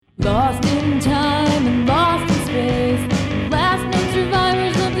Lost in time and lost in space, last known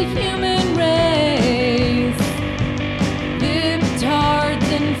survivors of the human race. Libtards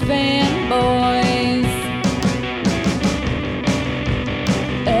and fanboys.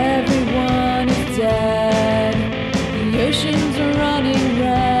 Everyone is dead. The oceans are running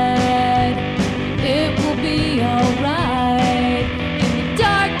red. It will be alright. In the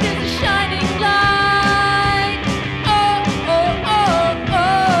dark there's a shining light. Oh, oh, oh,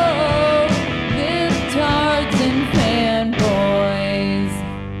 oh. Libtards and fanboys.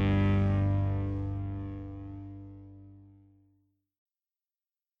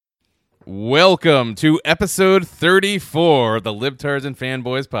 Welcome to episode 34 of the Libtards and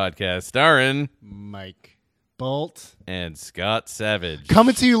Fanboys podcast, starring Mike Bolt. and Scott Savage.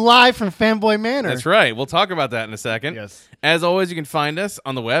 Coming to you live from Fanboy Manor. That's right. We'll talk about that in a second. Yes. As always, you can find us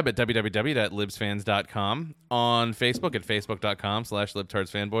on the web at www.libsfans.com, on Facebook at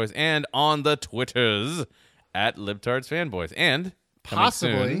facebook.com/libtardsfanboys, and on the Twitters at libtardsfanboys. And coming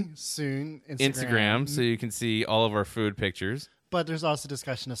Possibly soon Instagram, so you can see all of our food pictures. But there's also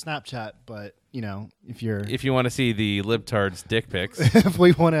discussion of Snapchat. But, you know, if you want to see the Libtards dick pics. if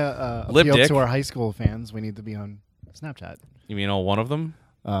we want to Lip appeal dick. to our high school fans, we need to be on Snapchat. You mean all one of them?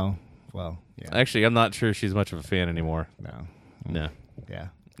 Oh, well, yeah. Actually, I'm not sure she's much of a fan anymore. No. No. Yeah.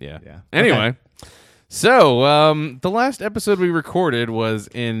 Yeah. Yeah. Anyway, so the last episode we recorded was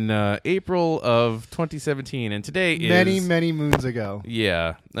in April of 2017, and today is Many moons ago.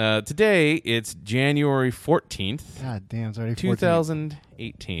 Yeah. Today it's January 14th, God damn, it's already 14.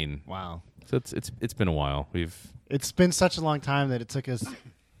 2018. Wow. So it's been a while. It's been such a long time that it took us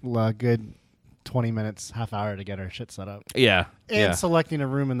a good 20 minutes, half hour to get our shit set up. Yeah. And selecting a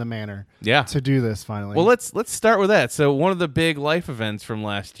room in the manor Yeah. to do this finally. Well, let's start with that. So one of the big life events from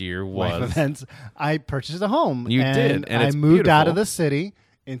last year was life events. I purchased a home. You did, and I it's moved out of beautiful. the city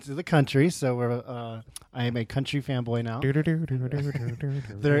into the country. So I am a country fanboy now.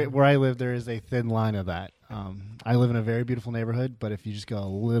 Where I live, there is a thin line of that. I live in a very beautiful neighborhood, but if you just go a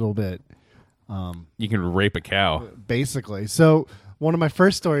little bit, you can rape a cow. basically. So one of my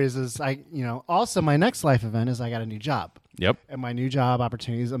first stories is also my next life event is I got a new job. Yep. And my new job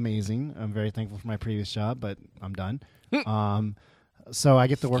opportunity is amazing. I'm very thankful for my previous job, but I'm done. So I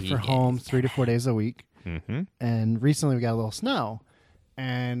get to work from home 3 to 4 days a week. Mm-hmm. And recently we got a little snow.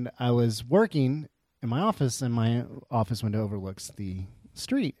 And I was working in my office, and my office window overlooks the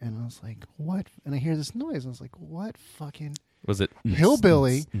street. And I was like, what? And I hear this noise. I was like, what fucking Was it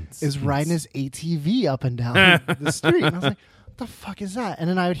hillbilly is riding his ATV up and down the street? And I was like, what the fuck is that? And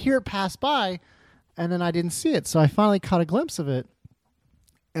then I would hear it pass by, and then I didn't see it. So I finally caught a glimpse of it.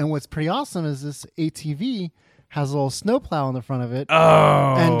 And what's pretty awesome is this ATV has a little snowplow on the front of it,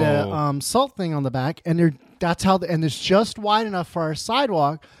 and a salt thing on the back, and and it's just wide enough for our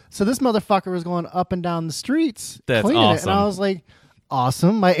sidewalk. So this motherfucker was going up and down the streets, That's cleaning it, awesome. and I was like,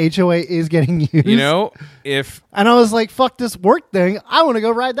 awesome, my HOA is getting used. You know, if and I was like, fuck this work thing, I want to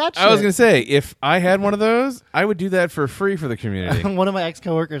go ride that shit. I was gonna say, if I had one of those, I would do that for free for the community. One of my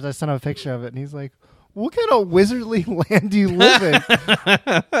ex-coworkers, I sent him a picture of it, and he's like, what kind of wizardly land do you live in?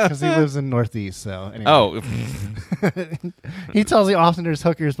 Because he lives in Northeast, so anyway. Oh, He tells me often there's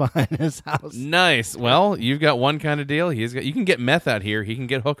hookers behind his house. nice. Well, you've got one kind of deal. You can get meth out here. He can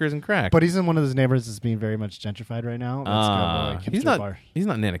get hookers and crack. But he's in one of those neighborhoods that's being very much gentrified right now. That's got, like, he's hipster not. bar. He's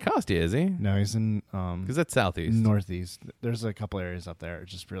not in Anacostia, is he? No, he's in Because that's southeast. Northeast. There's a couple areas up there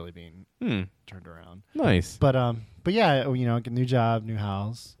just really being turned around. Nice. But yeah, get a new job, new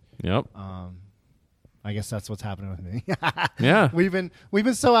house. Yep. I guess that's what's happening with me. Yeah. We've been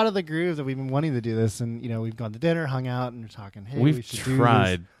so out of the groove that we've been wanting to do this, and we've gone to dinner, hung out, and we're talking. Hey, we We've should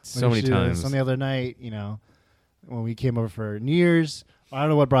tried do this. so We many should do this. times. On the other night, when we came over for New Year's, I don't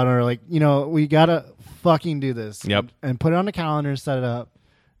know what brought her. Like, we gotta fucking do this. Yep. And put it on the calendar, set it up,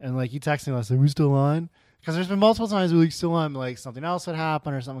 and like he texted me last night, "Are we still on?" Because there's been multiple times we're like still on, like something else would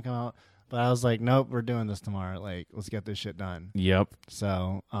happen or something come out. But I was like, nope, we're doing this tomorrow. Like, let's get this shit done. Yep.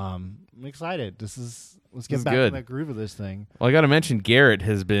 So I'm excited. Let's This get is back good. in the groove of this thing. Well, I got to mention Garrett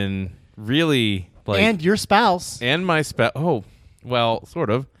has been really And your spouse. and my spouse. Oh, well, sort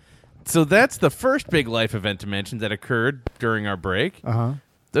of. So that's the first big life event to mention that occurred during our break. Uh-huh.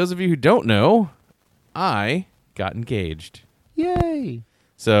 Those of you who don't know, I got engaged. Yay.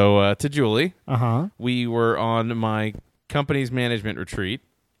 So to Julie, Uh-huh. we were on my company's management retreat,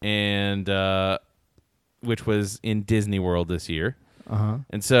 and which was in Disney World this year. Uh-huh.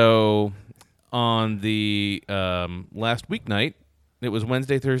 And so on the last weeknight, it was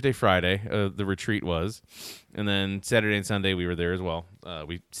Wednesday, Thursday, Friday, the retreat was. And then Saturday and Sunday we were there as well.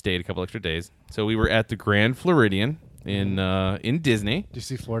 We stayed a couple extra days. So we were at the Grand Floridian in Disney. Did you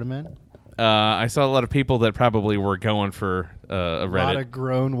see Florida Man? I saw a lot of people that probably were going for a A Reddit. lot of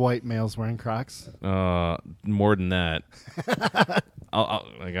grown white males wearing Crocs. More than that.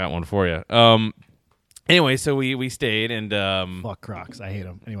 I got one for you. Anyway, so we stayed and Fuck Crocs. I hate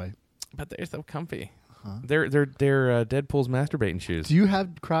them. Anyway. but they're so comfy. They're Deadpool's masturbating shoes. Do you have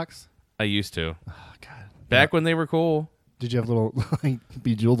Crocs? I used to. Oh, God. Back when they were cool. Did you have little like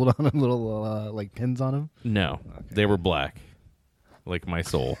bejeweled on them, little like pins on them? No, they were black, like my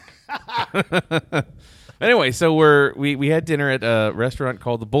soul. Anyway, so we had dinner at a restaurant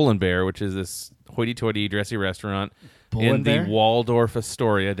called the Bull and Bear, which is this hoity-toity, dressy restaurant in the Waldorf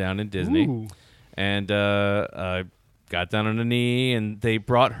Astoria down in Disney. Ooh. And I got down on a knee, and they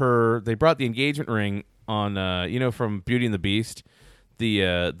brought the engagement ring on, from Beauty and the Beast,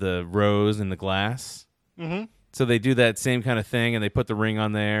 the rose in the glass. Mm-hmm. So they do that same kind of thing, and they put the ring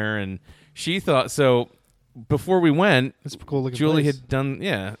on there, and she thought so. Before we went, That's a cool looking Julie place. had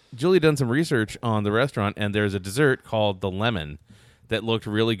done some research on the restaurant, and there's a dessert called the lemon that looked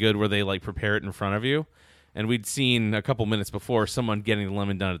really good, where they like prepare it in front of you. And we'd seen a couple minutes before someone getting the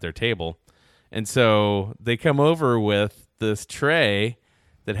lemon done at their table, and so they come over with this tray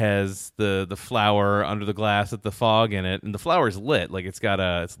that has the flower under the glass with the fog in it, and the flower's lit, like it's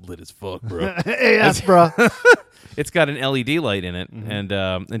lit as fuck, bro. Yes, bro. It's got an LED light in it,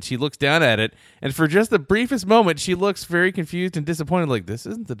 and she looks down at it, and for just the briefest moment, she looks very confused and disappointed, like, this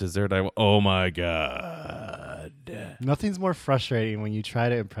isn't the dessert I want. Oh, my God. Nothing's more frustrating when you try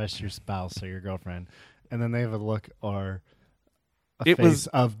to impress your spouse or your girlfriend, and then they have a look or a face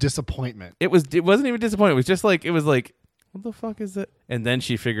of disappointment. It wasn't even disappointed. It was like, what the fuck is it? And then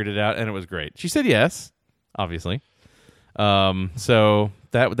she figured it out, and it was great. She said yes, obviously. So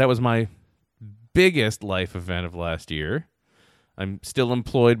that was my biggest life event of last year. I'm still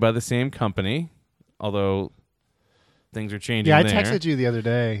employed by the same company, although things are changing. Yeah, I there. texted you the other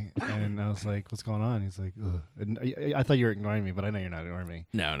day, and I was like, "What's going on?" He's like, "Ugh." And I thought you were ignoring me, but I know you're not ignoring me.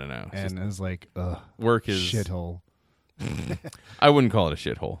 No. And I was like, "Ugh, Work is shithole." I wouldn't call it a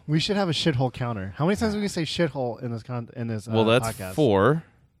shithole. We should have a shithole counter. How many times are we gonna say shithole in this Well, that's podcast? 4.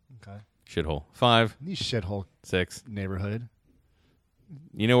 Okay. Shithole. 5. You shithole 6. neighborhood.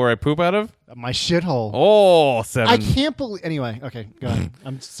 You know where I poop out of? My shithole. Oh, 7. I can't believe. Anyway, okay, go ahead.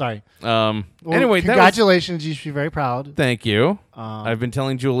 I'm sorry. Well, Anyway, congratulations. You should be very proud. Thank you. I've been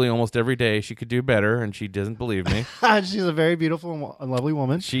telling Julie almost every day she could do better, and she doesn't believe me. She's a very beautiful and lovely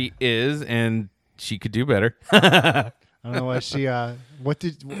woman. She is, and she could do better. I don't know what she. What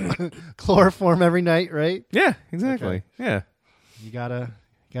did chloroform every night, right? Yeah, exactly. Okay. Yeah. You gotta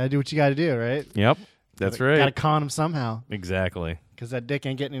do what you gotta do, right? Yep. That's Gotta right. con him somehow, Exactly. because that dick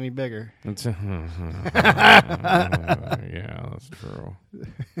ain't getting any bigger. Yeah, that's true.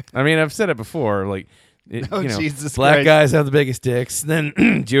 I mean, I've said it before. Like, Jesus black Christ. guys have the biggest dicks,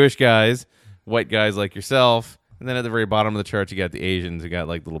 then Jewish guys, white guys like yourself, and then at the very bottom of the chart, you got the Asians who got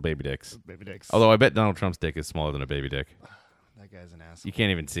like little baby dicks. Baby dicks. Although I bet Donald Trump's dick is smaller than a baby dick. That guy's an asshole. You can't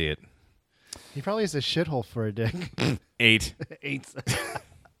even see it. He probably has a shithole for a dick. 8. 8.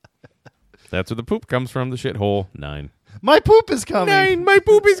 That's where the poop comes from. The shithole. 9. My poop is coming. 9. My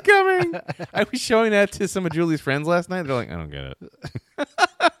poop is coming. I was showing that to some of Julie's friends last night. They're like, I don't get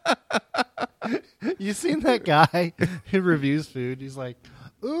it. You seen that guy who reviews food? He's like,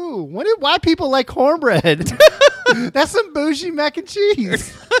 "Ooh, when did white people like cornbread? That's some bougie mac and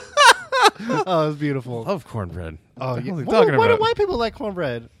cheese." Oh, it was beautiful. Love cornbread. Oh, What the hell yeah. are you Why talking do about? white people like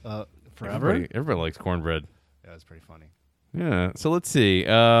cornbread? Forever. Everybody likes cornbread. Yeah, it's pretty funny. Yeah. So let's see.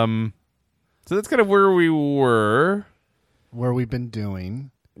 So that's kind of where we were. Where we've been doing.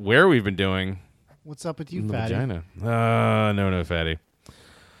 Where we've been doing. What's up with you, in the fatty? vagina. No, fatty.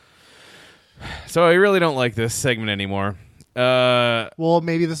 So I really don't like this segment anymore. Well,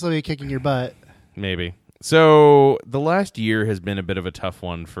 maybe this will be kicking your butt. Maybe. So the last year has been a bit of a tough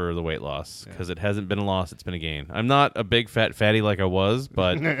one for the weight loss because it hasn't been a loss, it's been a gain. I'm not a big fat fatty like I was,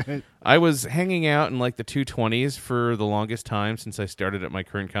 but I was hanging out in like the 220s for the longest time since I started at my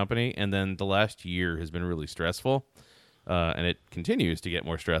current company, and then the last year has been really stressful, and it continues to get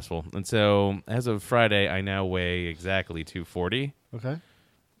more stressful. And so as of Friday, I now weigh exactly 240, Okay.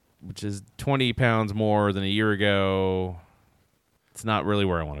 which is 20 pounds more than a year ago. It's not really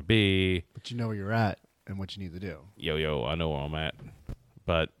where I want to be. But you know where you're at and what you need to do. Yo, I know where I'm at.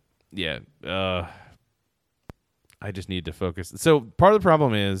 But, yeah, I just need to focus. So part of the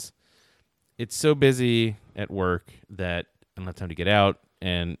problem is it's so busy at work that I don't have time to get out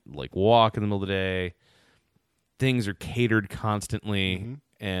and, like, walk in the middle of the day. Things are catered constantly.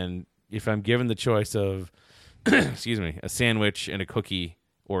 And if I'm given the choice of, excuse me, a sandwich and a cookie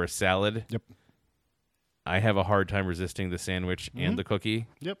or a salad, Yep. I have a hard time resisting the sandwich and the cookie.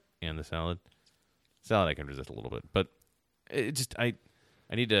 Yep. And the salad. Salad I can resist a little bit, but it just I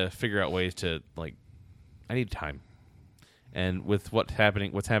need to figure out ways to I need time. And with what's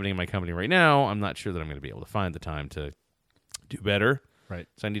happening in my company right now, I'm not sure that I'm going to be able to find the time to do better. Right.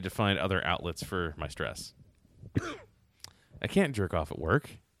 So I need to find other outlets for my stress. I can't jerk off at work,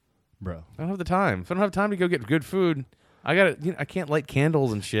 bro. I don't have the time. If I don't have time to go get good food, I can't light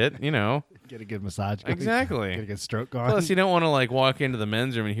candles and shit. Get a good massage. Exactly. Get a good stroke going. Plus, you don't want to walk into the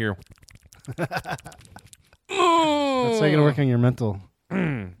men's room and hear. That's how you're gonna work on your mental,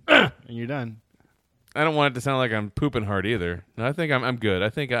 and you're done. I don't want it to sound like I'm pooping hard either. No, I think I'm good. I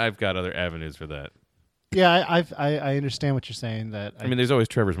think I've got other avenues for that. Yeah, I understand what you're saying. That I mean, there's always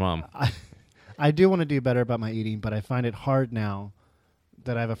Trevor's mom. I do want to do better about my eating, but I find it hard now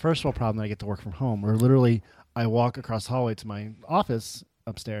that I have a first world problem that I get to work from home, where literally I walk across the hallway to my office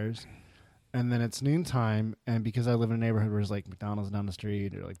upstairs, and then it's noontime, and because I live in a neighborhood where there's McDonald's down the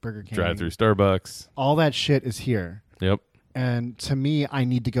street or Burger King, Drive through Starbucks, all that shit is here. Yep. And to me, I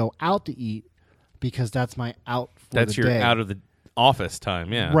need to go out to eat because that's my out for that's the your day. Out of the office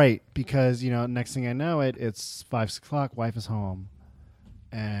time, yeah. Right, because next thing I know it's 5, 6 o'clock, wife is home.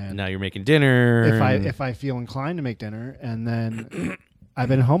 And now you're making dinner. If I feel inclined to make dinner, and then I've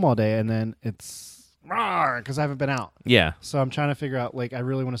been home all day, and then it's because I haven't been out. Yeah. So I'm trying to figure out I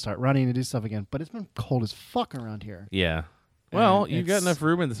really want to start running and do stuff again, but it's been cold as fuck around here. Yeah. Well, you've got enough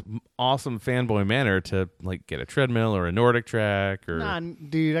room in this awesome fanboy manor to get a treadmill or a Nordic track or Nah,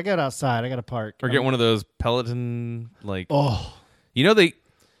 dude, I got outside. I got a park. or get one of those Peloton Oh,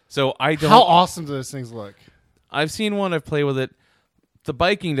 So I don't. how awesome do those things look? I've seen one. I've played with it. The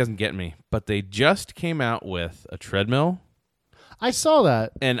biking doesn't get me, but they just came out with a treadmill. I saw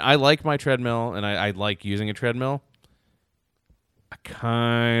that. And I like my treadmill, and I like using a treadmill. I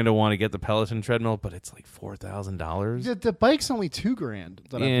kind of want to get the Peloton treadmill, but it's $4,000. The bike's only $2,000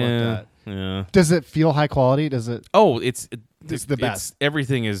 that I've looked at. Yeah. Does it feel high quality? Does it? Oh, It's the best.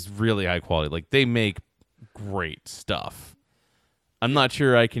 Everything is really high quality. They make great stuff. I'm not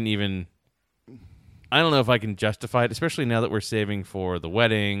sure I can even. I don't know if I can justify it, especially now that we're saving for the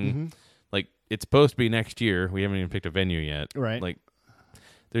wedding. Mm-hmm. It's supposed to be next year. We haven't even picked a venue yet. Right.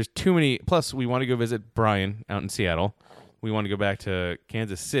 There's too many. Plus, we want to go visit Brian out in Seattle. We want to go back to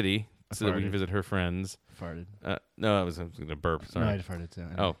Kansas City so that we can visit her friends. Farted. No, I was going to burp. Sorry. No, I farted too.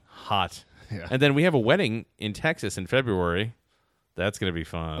 Oh, hot. Yeah. And then we have a wedding in Texas in February. That's going to be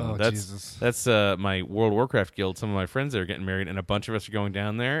fun. Oh, Jesus. That's my World of Warcraft guild. Some of my friends there are getting married, and a bunch of us are going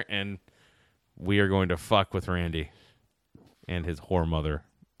down there, and we are going to fuck with Randy and his whore mother.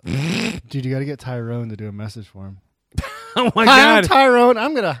 Dude, you got to get Tyrone to do a message for him. Oh, my Hi, I'm God. Tyrone.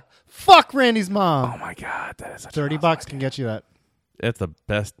 I'm going to fuck Randy's mom. Oh, my God. That is such $30 an awesome can get you that. That's the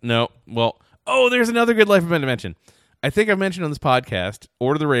best. No. Well, there's another good life event to mention. I think I've mentioned on this podcast,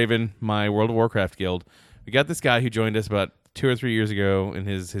 Order the Raven, my World of Warcraft guild. We got this guy who joined us about 2 or 3 years ago, and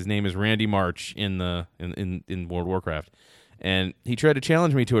his name is Randy March in World of Warcraft. And he tried to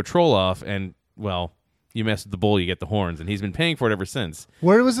challenge me to a troll off, and, well, you mess with the bull, you get the horns. And he's been paying for it ever since.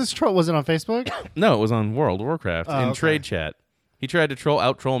 Where was this troll? Was it on Facebook? No, it was on World of Warcraft in okay. trade chat. He tried to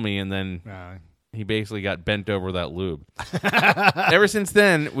out-troll me, and then he basically got bent over without lube. Ever since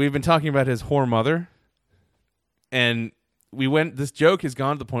then, we've been talking about his whore mother. And this joke has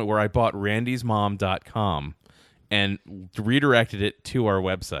gone to the point where I bought randysmom.com and redirected it to our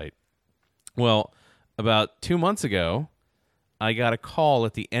website. Well, about 2 months ago, I got a call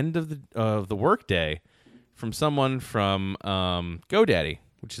at the end of the workday from someone from GoDaddy,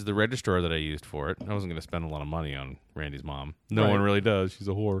 which is the registrar that I used for it. I wasn't going to spend a lot of money on Randy's mom. No one really does. She's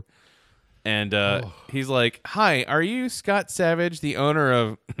a whore. And he's like, "Hi, are you Scott Savage, the owner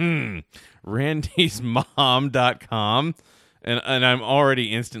of randysmom.com?" And I'm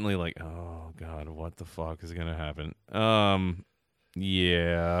already instantly like, "Oh God, what the fuck is gonna happen?"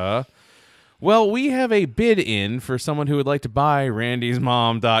 Yeah. Well, we have a bid in for someone who would like to buy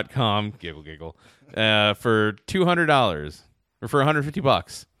randysmom.com, giggle giggle, for $200 or for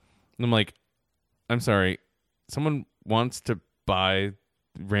 $150. And I'm like, "I'm sorry, someone wants to buy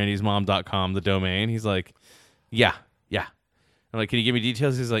randysmom.com, the domain?" He's like, yeah. I'm like, "Can you give me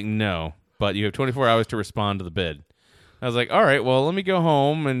details?" He's like, "No, but you have 24 hours to respond to the bid." I was like, "All right, well, let me go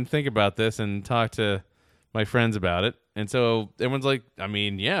home and think about this and talk to my friends about it." And so everyone's like, "I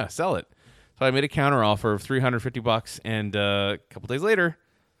mean, yeah, sell it." So I made a counter offer of $350, and a couple days later,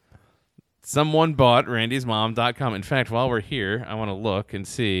 someone bought randysmom.com. In fact, while we're here, I want to look and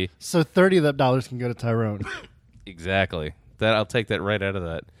see. So $30 of that dollars can go to Tyrone. Exactly. That I'll take that right out of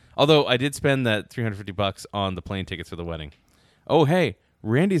that. Although I did spend that $350 on the plane tickets for the wedding. Oh, hey,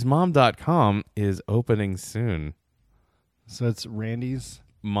 randysmom.com is opening soon. So it's Randy's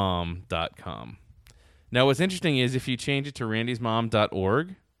Mom.com. Now, what's interesting is if you change it to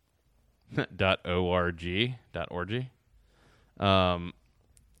randysmom.org, .org,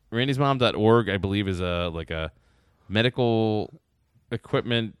 randysmom.org, I believe, is a medical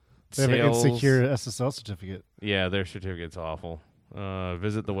equipment They have an sales. insecure SSL certificate. Yeah, their certificate's awful.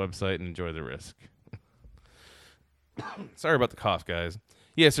 Visit the website and enjoy the risk. Sorry about the cough, guys.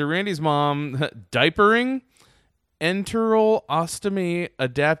 Yeah, so Randy's mom, diapering, enteral ostomy,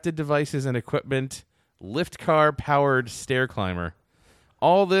 adapted devices and equipment, lift car powered stair climber.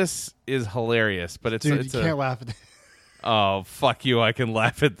 All this is hilarious, but it's Dude, you can't laugh at that. Oh, fuck you. I can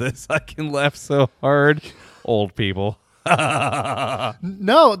laugh at this. I can laugh so hard. Old people. No,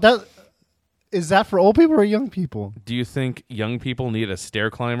 is that for old people or young people? Do you think young people need a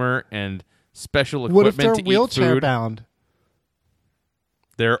stair climber and special What equipment if they're to eat wheelchair food? bound?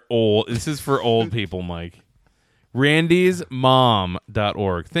 They're old. This is for old people, Mike.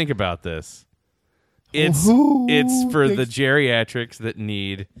 randysmom.org. Think about this. It's for the geriatrics that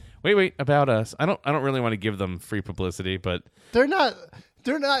need. Wait, about us. I don't really want to give them free publicity, but They're not.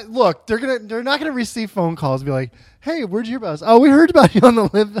 Look, they're not gonna receive phone calls and be like, "Hey, where'd you hear about us? Oh, we heard about you on the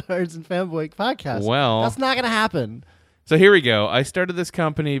Libtards and Fanboys podcast." Well, that's not gonna happen. So here we go. I started this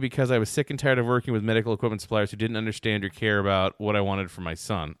company because I was sick and tired of working with medical equipment suppliers who didn't understand or care about what I wanted for my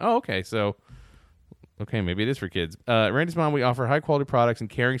son. Oh, okay. So, maybe it is for kids. Randy's Mom, we offer high-quality products and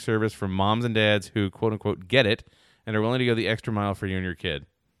caring service from moms and dads who, quote-unquote, get it and are willing to go the extra mile for you and your kid.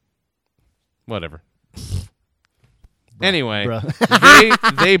 Whatever. Anyway,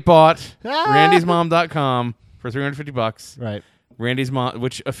 they bought randysmom.com for $350. Right. Randy's Mom,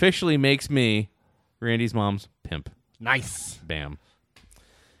 which officially makes me Randy's Mom's pimp. Nice. Bam.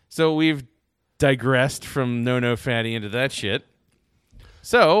 So we've digressed from No Fatty into that shit.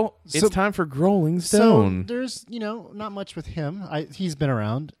 So it's time for Growling Stone. So there's, not much with him. He's been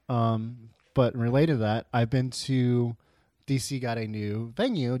around. But related to that, I've been to DC got a new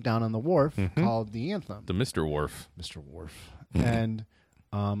venue down on the wharf called The Anthem. The Mr. Wharf. Mr. Wharf. And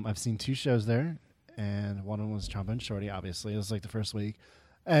I've seen 2 shows there, and one of them was Trombone Shorty, obviously. It was like the first week.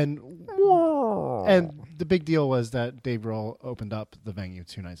 And the big deal was that Dave Grohl opened up the venue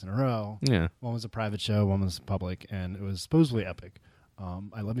 2 nights in a row. Yeah. One was a private show, one was public, and it was supposedly epic.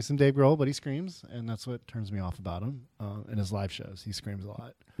 I love me some Dave Grohl, but he screams, and that's what turns me off about him. In his live shows, he screams a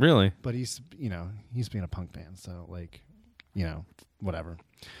lot. Really? But he's being a punk band, so whatever.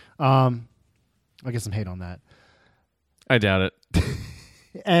 I'll get some hate on that. I doubt it.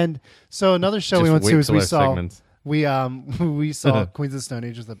 And so another show Just we went wait to is till we our saw segments. we saw Queens of the Stone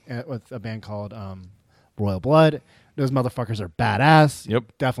Age with a band called Royal Blood. Those motherfuckers are badass.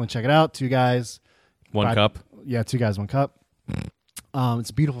 Yep. Definitely check it out. 2 guys. One cup. Yeah, 2 guys, 1 cup. It's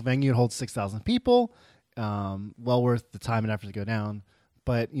a beautiful venue. It holds 6,000 people. Well worth the time and effort to go down.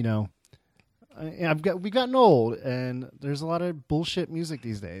 But, we've gotten old, and there's a lot of bullshit music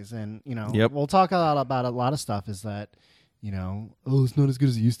these days. And, we'll talk a lot about a lot of stuff is that, it's not as good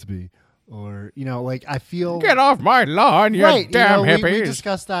as it used to be. Or, I feel... Get off my lawn, you damn hippies. We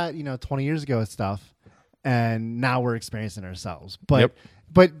discussed that, 20 years ago with stuff, and now we're experiencing it ourselves. But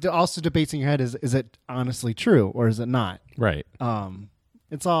but also debates in your head is it honestly true or is it not? Right.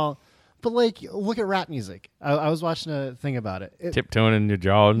 It's all... But, look at rap music. I was watching a thing about it. Tiptoeing in your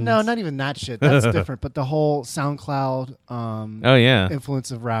Jordans. No, not even that shit. That's different. But the whole SoundCloud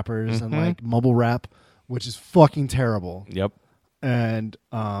influence of rappers and, mobile rap, which is fucking terrible. Yep. And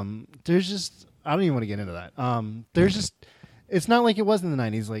there's just... I don't even want to get into that. There's just... It's not like it was in the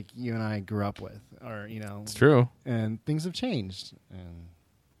 90s like you and I grew up with. Or, It's true. And things have changed. And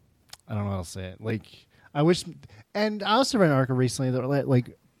I don't know how to say it. I wish... And I also read an article recently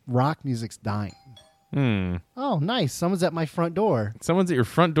that, rock music's dying. Oh, nice. Someone's at my front door. Someone's at your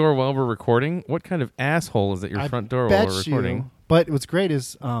front door while we're recording? What kind of asshole is at your front door while we're recording? But what's great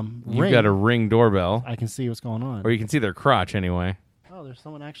is You've got a Ring doorbell. I can see what's going on. Or you can see their crotch anyway. Oh, there's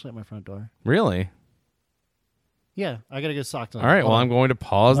someone actually at my front door. Really? Yeah, I got to get socked on. All right, I'm going to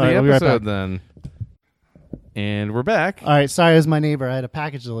pause the episode then. And we're back. All right, sorry, it was my neighbor. I had a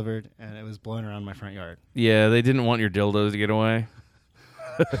package delivered, and it was blowing around my front yard. Yeah, they didn't want your dildos to get away.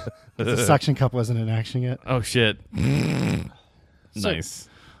 The suction cup wasn't in action yet. Oh, shit. Nice.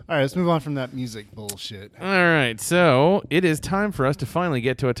 All right, let's move on from that music bullshit. All right, so it is time for us to finally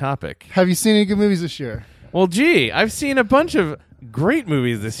get to a topic. Have you seen any good movies this year? Well, gee, I've seen a bunch of great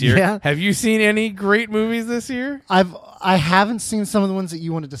movies this year. Yeah. Have you seen any great movies this year? I haven't seen some of the ones that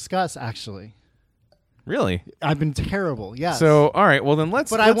you want to discuss, actually. Really? I've been terrible, yes. So, all right, well then let's...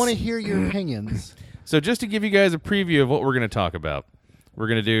 But I want to hear your opinions. So just to give you guys a preview of what we're going to talk about, We're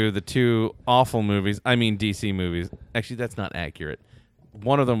going to do the 2 awful movies. I mean DC movies. Actually, that's not accurate.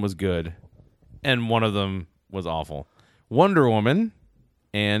 One of them was good, and one of them was awful. Wonder Woman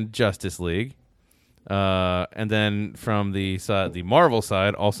and Justice League. And then from the Marvel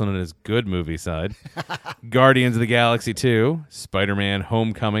side, also known as good movie side, Guardians of the Galaxy 2, Spider-Man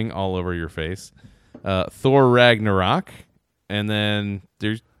Homecoming all over your face, Thor Ragnarok, and then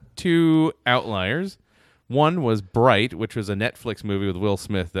there's 2 outliers. One was Bright, which was a Netflix movie with Will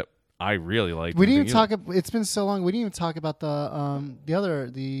Smith that I really liked. We didn't even talk. It's been so long. We didn't even talk about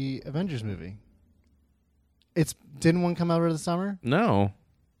the Avengers movie. Didn't one come out over the summer? No,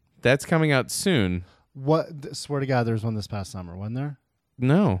 that's coming out soon. What? Swear to God, there was one this past summer, wasn't there?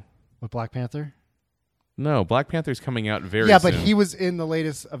 No. With Black Panther? No, Black Panther's coming out very soon. Yeah, but he was in the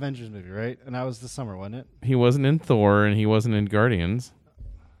latest Avengers movie, right? And that was this summer, wasn't it? He wasn't in Thor, and he wasn't in Guardians.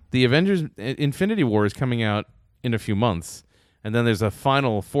 The Avengers Infinity War is coming out in a few months, and then there's a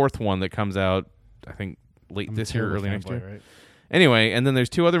final 4th one that comes out, I think, late this year, early next year. Right? Anyway, and then there's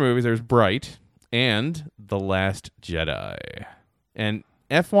 2 other movies. There's Bright and The Last Jedi. And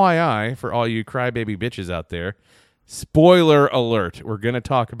FYI, for all you crybaby bitches out there, spoiler alert. We're going to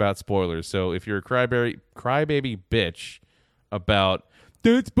talk about spoilers. So if you're a crybaby bitch about,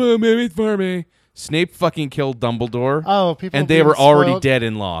 don't spoil movies for me, Snape fucking killed Dumbledore. Oh, people. And they were already dead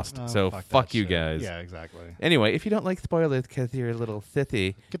and lost. Oh, so fuck you shit. guys. Yeah, exactly. Anyway, if you don't like spoilers because you're a little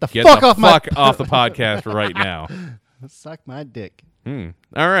sissy, Get the fuck off the podcast right now. Suck my dick. All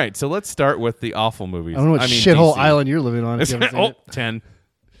right, so let's start with the awful movies. I don't know what shithole DC. island you're living on. If you haven't seen it. 10.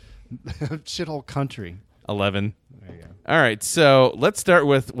 Shithole country. 11. There you go. All right, so let's start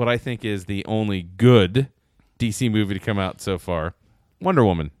with what I think is the only good DC movie to come out so far, Wonder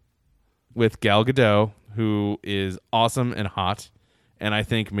Woman, with Gal Gadot, who is awesome and hot, and I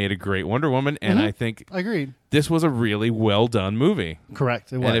think made a great Wonder Woman, and I think Agreed. this was a really well-done movie.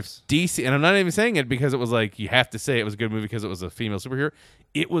 Correct, it was. And if DC, and I'm not even saying it because it was like, you have to say it was a good movie because it was a female superhero,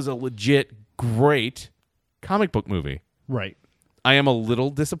 it was a legit great comic book movie. Right. I am a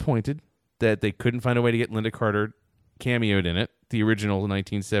little disappointed that they couldn't find a way to get Linda Carter cameoed in it, the original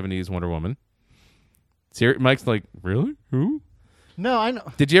 1970s Wonder Woman. Mike's like, really? Who? No, I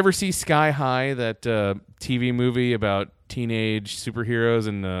know. Did you ever see Sky High, that TV movie about teenage superheroes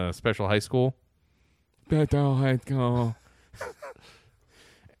in special high school? Special high school.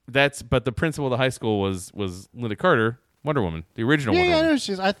 But the principal of the high school was Linda Carter, Wonder Woman, the original Wonder Woman. I know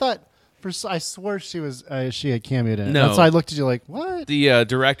she's. I thought. I swore she was. She had cameoed in it. No. That's why I looked at you like, what? The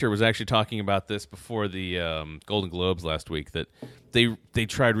director was actually talking about this before the Golden Globes last week, that they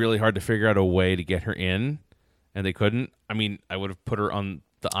tried really hard to figure out a way to get her in, and they couldn't. I mean, I would have put her on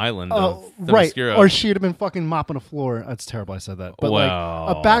the island of the right. Themyscira. Or she'd have been fucking mopping a floor. That's terrible. I said that. But like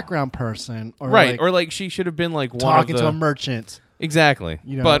a background person, or right? like Or like she should have been like one talking of the, to a merchant. Exactly.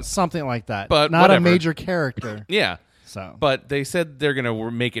 You know, but something like that. but not whatever. a major character. Yeah. So, but they said they're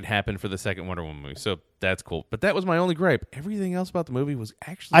gonna make it happen for the second Wonder Woman movie, so that's cool. But that was my only gripe. Everything else about the movie was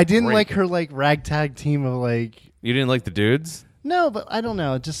actually. I didn't great. like her like ragtag team of like. You didn't like the dudes? No, but I don't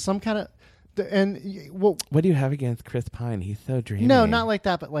know. Just some kind of. Well, what do you have against Chris Pine? He's so dreamy. No, not like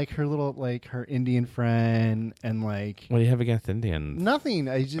that. But like her little, like her Indian friend, and like. What do you have against Indians? Nothing.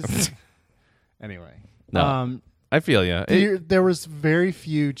 I just. Anyway. No. I feel you. There was very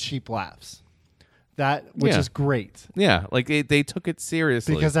few cheap laughs. Which is great. Yeah, like they took it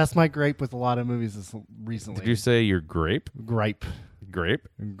seriously. Because that's my gripe with a lot of movies recently. Did you say your grape? Gripe. Grape?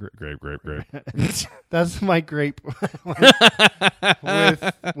 Grape. That's my gripe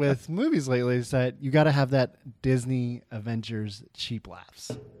with movies lately, is that you got to have that Disney Avengers cheap laughs.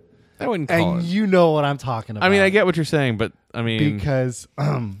 I wouldn't call it. You know what I'm talking about. I mean, I get what you're saying, but I mean... Because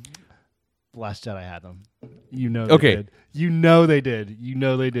Last Jedi had them. You know they did. You know they did. You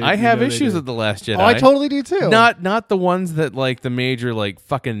know they did. I have issues with The Last Jedi. Oh, I totally do too. Not the ones that like the major like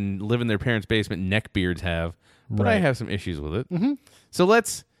fucking live in their parents' basement neckbeards have, but I have some issues with it. Mm-hmm. So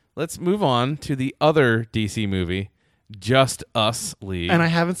let's move on to the other DC movie, Just Us League. And I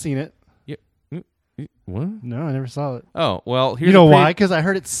haven't seen it. What? No, I never saw it. Oh, well, here's you know why? Because I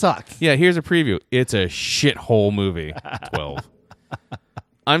heard it sucked. Yeah, here's a preview. It's a shithole movie. 12.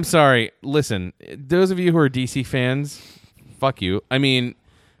 I'm sorry. Listen, those of you who are DC fans, fuck you. I mean,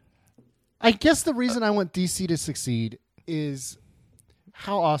 I guess the reason I want DC to succeed is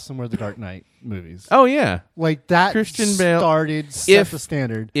how awesome were the Dark Knight movies. Oh, yeah. Like that Christian Bale set the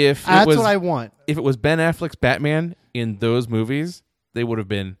standard. That's what I want. If it was Ben Affleck's Batman in those movies, they would have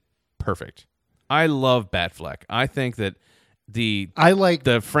been perfect. I love Batfleck. I think that the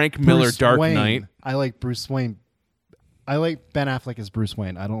Frank Miller Bruce Dark Wayne. Knight. I like Bruce Wayne. I like Ben Affleck as Bruce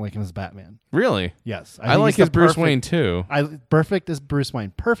Wayne. I don't like him as Batman. Really? Yes. I think like he's his the Bruce perfect- Wayne too. Perfect as Bruce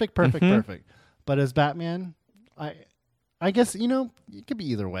Wayne. Perfect. Mm-hmm. Perfect. But as Batman, I guess, it could be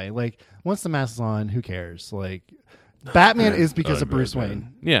either way. Like, once the mask is on, who cares? Like, Batman is because of Bruce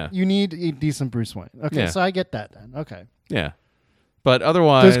Wayne. Yeah. You need a decent Bruce Wayne. Okay, Yeah. so I get that then. Okay. Yeah. But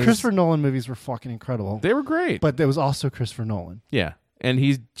otherwise, Those Christopher Nolan movies were fucking incredible. they were great. But there was also Christopher Nolan. Yeah. And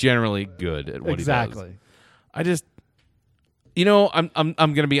he's generally good at what he does. Exactly. I just, I'm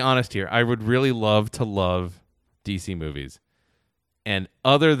going to be honest here. I would really love to love DC movies. And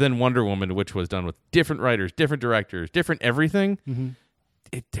other than Wonder Woman, which was done with different writers, different directors, different everything,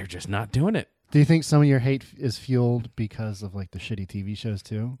 they're just not doing it. Do you think some of your hate is fueled because of like the shitty TV shows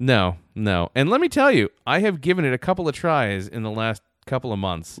too? No. And let me tell you, I have given it a couple of tries in the last couple of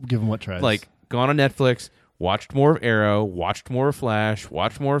months. Give them what tries? Like, gone on Netflix, watched more of Arrow, watched more of Flash,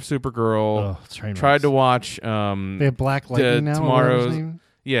 watched more of Supergirl, tried to watch they have Black Lightning now. tomorrow's.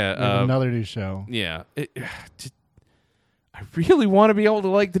 They have another new show. Yeah. I really want to be able to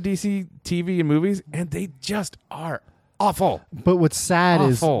like the DC TV and movies, and they just are awful. But what's sad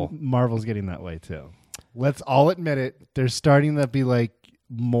Awful. is Marvel's getting that way too. Let's all admit it. They're starting to be like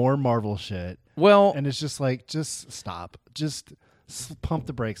more Marvel shit. Well, And it's just like, just stop. Just pump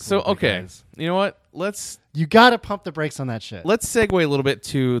the brakes. a so little bit, okay, guys. you know what? Let's You got to pump the brakes on that shit. segue a little bit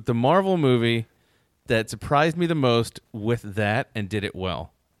to the Marvel movie that surprised me the most with that and did it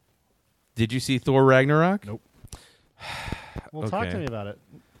well. Did you see Thor Ragnarok? Nope. Well, talk Okay. to me about it.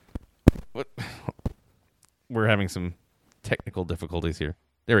 What? We're having some technical difficulties here.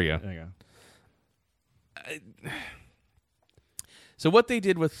 There we go. There you go. So what they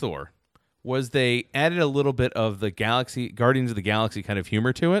did with Thor was they added a little bit of the Guardians of the Galaxy kind of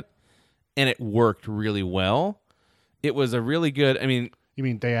humor to it, and it worked really well. It was a really good, You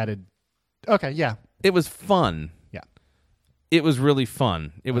mean they added? Okay, yeah. it was fun. Yeah. It was really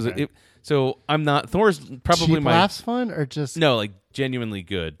fun. It was Okay. so I'm not Thor's probably Cheap my laughs fun or just no, like genuinely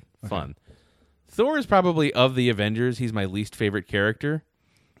good fun. Thor is probably of the Avengers, he's my least favorite character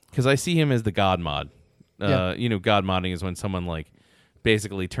because I see him as the God mod. Yeah. God modding is when someone like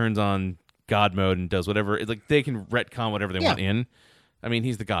basically turns on God mode and does whatever. It's like they can retcon whatever they want in. I mean,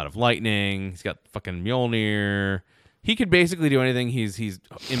 he's the god of lightning. He's got fucking Mjolnir. He could basically do anything. He's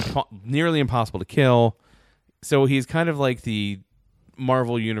nearly impossible to kill. So he's kind of like the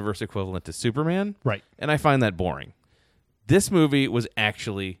Marvel Universe equivalent to Superman. Right. And I find that boring. This movie was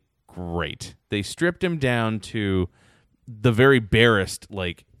actually great. They stripped him down to the very barest,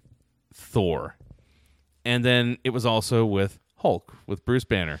 like, Thor. And then it was also with Hulk, with Bruce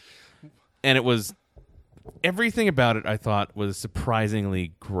Banner. And it was... Everything about it, I thought, was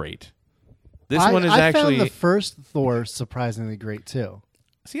surprisingly great. This one is actually... I found the first Thor surprisingly great, too.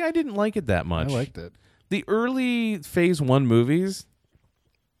 See, I didn't like it that much. I liked it. The early Phase 1 movies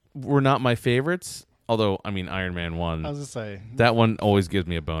were not my favorites. Although, I mean, Iron Man 1... I was going to say... That one always gives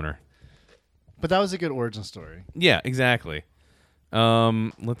me a boner. But that was a good origin story. Yeah, exactly.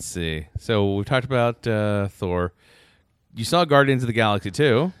 Let's see. So we talked about Thor. You saw Guardians of the Galaxy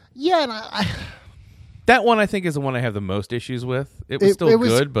 2. Yeah, and That one I think is the one I have the most issues with. It was still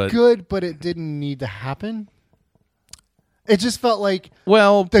good, but it didn't need to happen. It just felt like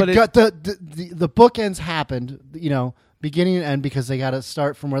well, the but the bookends happened, beginning and end because they got to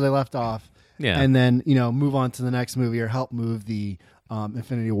start from where they left off, yeah, and then move on to the next movie or help move the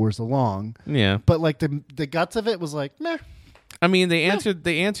Infinity Wars along. yeah. But like the guts of it was like meh. I mean, they answered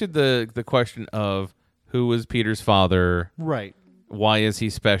the question of who was Peter's father, Right? why is he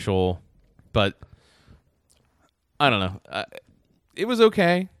special, but I don't know. It was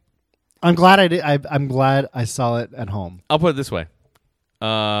okay. I'm glad I did. I'm glad I saw it at home. I'll put it this way.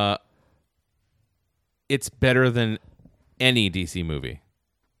 It's better than any DC movie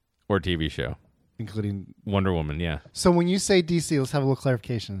or TV show, Including Wonder Woman. Yeah. So when you say DC, let's have a little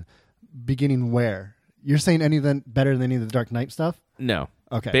clarification. Beginning where? You're saying anything better than any of the Dark Knight stuff? No.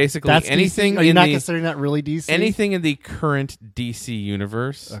 Okay. Basically, That's anything DC? Are you in not the considering that really DC? anything in the current DC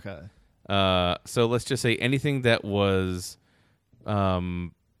universe. Okay. So let's just say anything that was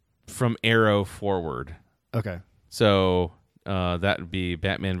from Arrow forward. Okay. So that would be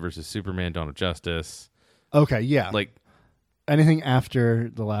Batman versus Superman, Dawn of Justice. Okay, yeah. Like anything after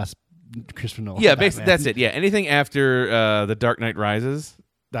the last Christopher Nolan. yeah, Batman. basically that's it. Yeah, anything after The Dark Knight Rises.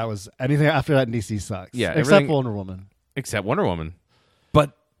 That was anything after that in DC sucks. Yeah, except everything- Wonder Woman. Except Wonder Woman.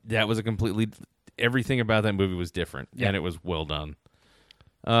 But that was a completely... Everything about that movie was different, Yeah. and it was well done.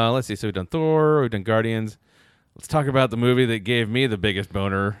 Let's see. So we've done Thor, we've done Guardians. Let's talk about the movie that gave me the biggest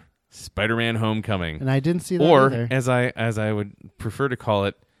boner, Spider-Man Homecoming. And I didn't see that Or, either. as I would prefer to call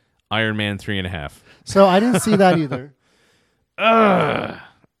it, Iron Man 3.5. So I didn't see that either. Ugh.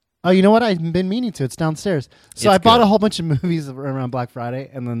 Oh, you know what? I've been meaning to. It's downstairs. So It's I bought good. a whole bunch of movies around Black Friday,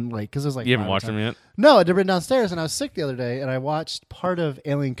 and then because it was like You haven't 5 or watched 10. them yet? No, they've been downstairs, and I was sick the other day, and I watched part of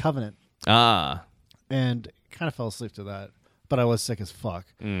Alien Covenant, Ah. and kind of fell asleep to that. But I was sick as fuck.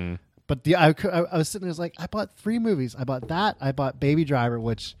 Mm. But I was sitting there, I was like, I bought 3 movies. I bought that. I bought Baby Driver,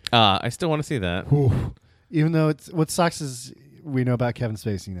 which I still want to see that. even though it's what sucks is we know about Kevin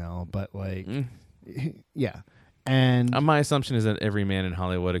Spacey now, but like, yeah. And My assumption is that every man in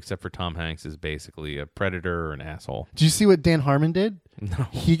Hollywood except for Tom Hanks is basically a predator or an asshole. do you see what Dan Harmon did? No.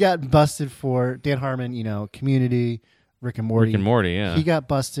 He got busted for Dan Harmon, Community, Rick and Morty. Rick and Morty, yeah. He got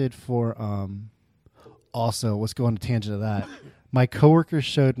busted for also, let's go on a tangent of that. My coworker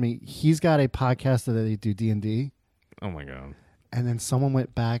showed me he's got a podcast that they do D&D, Oh my god. and then someone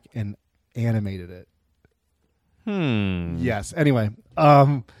went back and animated it. Yes. Anyway,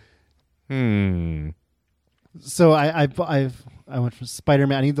 so I went from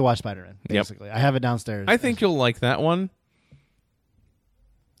Spider-Man. I need to watch Spider-Man. Basically, I have it downstairs. I think you'll like that one.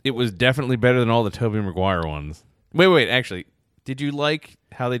 It was definitely better than all the Tobey Maguire ones. Wait. Actually, did you like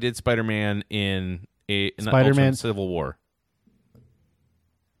how they did Spider-Man in Spider-Man Civil War?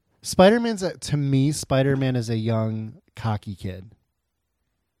 To me, Spider-Man is a young, cocky kid.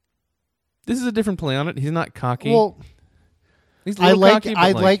 This is a different play on it. He's not cocky. Well, he's a little cocky,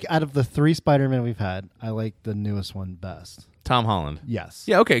 but like out of the 3 Spider-Man we've had, I like the newest one best. Tom Holland. Yes.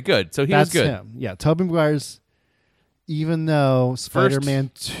 Yeah. Okay. Good. So That's was good. him. Yeah. Tobey Maguire's, even though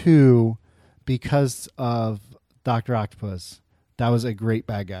Spider-Man 2, because of Dr. Octopus, that was a great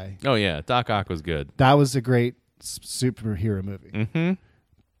bad guy. Oh yeah, Doc Ock was good. That was a great superhero movie. Mm-hmm.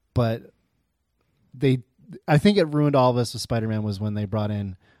 But I think it ruined all of us with Spider-Man was when they brought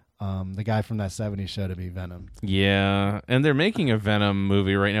in the guy from that 70s show to be Venom. Yeah, and they're making a Venom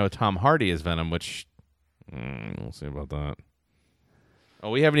movie right now with Tom Hardy as Venom, which we'll see about that. Oh,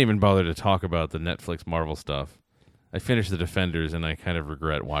 we haven't even bothered to talk about the Netflix Marvel stuff. I finished The Defenders, and I kind of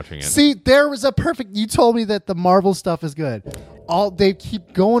regret watching it. See, there was a perfect... You told me that the Marvel stuff is good. They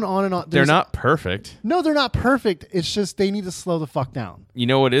keep going on and on. They're not perfect. No, they're not perfect. It's just they need to slow the fuck down. You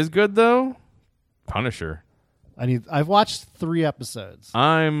know what is good, though? Punisher. I've watched 3 episodes.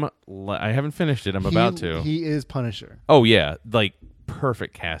 I haven't finished it. I'm about to. He is Punisher. Oh, yeah. Like,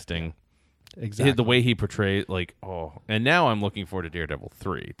 perfect casting. Exactly. The way he portrayed, and now I'm looking forward to Daredevil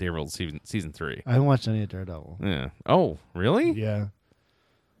 3. Daredevil season 3. I haven't watched any of Daredevil. Yeah. Oh, really? Yeah.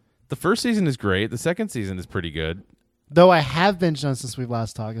 The first season is great. The second season is pretty good. Though I have binged on since we've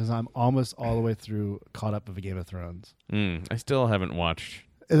last talked, because I'm almost all the way through caught up with Game of Thrones. I still haven't watched.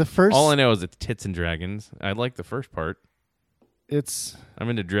 The first, all I know is it's tits and dragons. I like the first part. It's I'm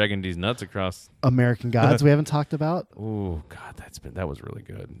into dragging these nuts across. American Gods we haven't talked about. Oh God, that was really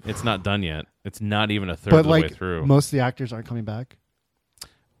good. It's not done yet. It's not even a third But of the way through. most of the actors aren't coming back.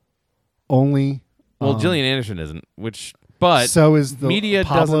 Only. Well, Gillian Anderson isn't, but so is the media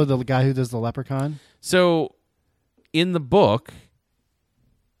Pablo, doesn't. the guy who does the Leprechaun. So, in the book,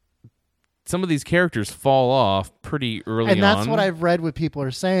 some of these characters fall off pretty early on. And that's what I've read what people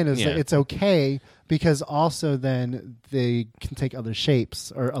are saying is that Yeah. it's okay because also then they can take other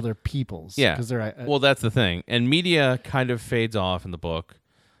shapes or other peoples. Yeah. Because they're Well, that's the thing. And media kind of fades off in the book.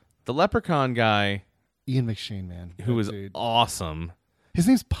 The Leprechaun guy, Ian McShane, man. who That was dude. awesome. His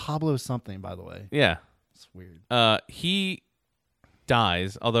name's Pablo something, by the way. Yeah. It's weird. He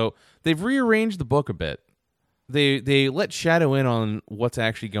dies, although they've rearranged the book a bit. They let Shadow in on what's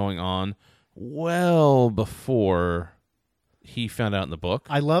actually going on well before he found out in the book.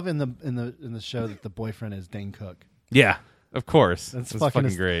 I love in the show that the boyfriend is Dane Cook. Yeah, of course. That's It's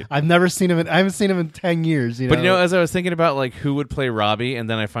fucking great. I haven't seen him in 10 years. But as I was thinking about who would play Robbie, and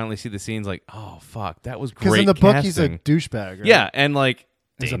then I finally see the scenes, oh fuck, that was great. Because in the book casting. he's a douchebag. Right? Yeah, and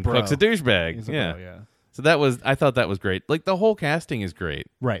He's a Dane bro. Cook's a douchebag. He's a yeah. bro, yeah. So I thought that was great. The whole casting is great.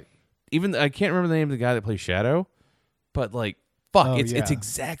 Right. Even I can't remember the name of the guy that plays Shadow, but fuck, Oh, it's yeah.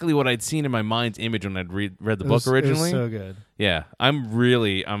 exactly what I'd seen in my mind's image when I'd read the It book was originally. so good. Yeah,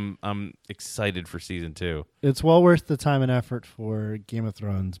 I'm excited for season 2. It's well worth the time and effort for Game of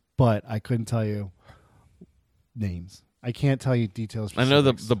Thrones, but I couldn't tell you names. I can't tell you details. I know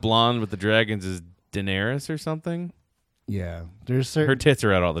specifics. the blonde with the dragons is Daenerys or something. Yeah, there's Her certain. tits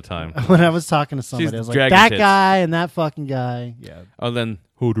are out all the time. When I was talking to somebody, I was like, dragon that tits. guy and that fucking guy. Yeah, Oh, then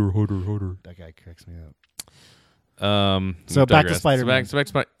Hodor. that guy cracks me up. So back to Spider-Man. Back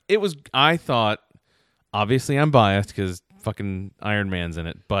to it was. I thought, obviously, I'm biased because fucking Iron Man's in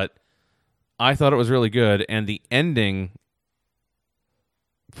it, but I thought it was really good, and the ending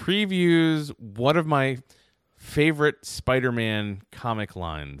previews one of my favorite Spider-Man comic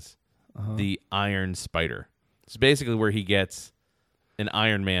lines, the Iron Spider. It's basically where he gets an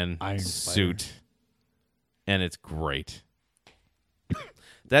Iron Man Iron suit, and it's great.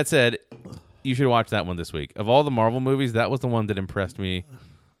 That said, you should watch that one this week. Of all the Marvel movies, that was the one that impressed me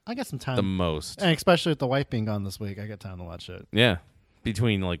I got some time. the most. And especially with the wife being gone this week, I got time to watch it. Yeah,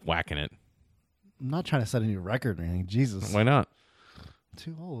 between like whacking it. I'm not trying to set a new record or anything. Jesus. Why not? I'm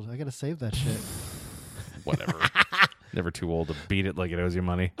too old. I got to save that shit. Whatever. Never too old to beat it like it owes you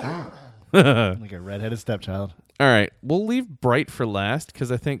money. Like a redheaded stepchild. All right, we'll leave Bright for last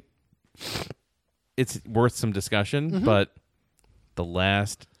because I think it's worth some discussion. But The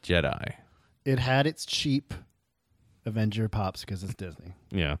Last Jedi. It had its cheap Avenger pops because it's Disney.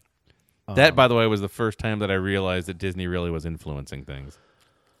 Yeah. That, by the way, was the first time that I realized that Disney really was influencing things.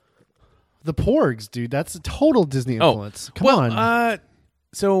 The Porgs, dude. That's a total Disney influence. Come on.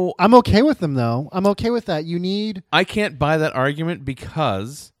 So I'm okay with them, though. I'm okay with that. You need... I can't buy that argument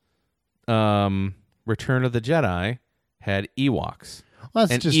because Return of the Jedi had Ewoks. Well,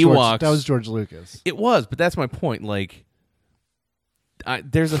 that's and just Ewoks, that was George Lucas. It was, but that's my point. Like,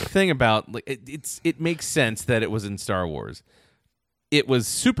 there's a thing about like it makes sense that it was in Star Wars. It was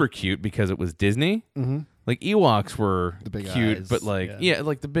super cute because it was Disney. Mm-hmm. Like Ewoks were The big cute, eyes, but like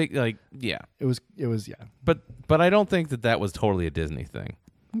like the big yeah. It was But I don't think that was totally a Disney thing.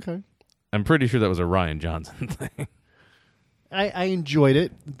 Okay. I'm pretty sure that was a Rian Johnson thing. I enjoyed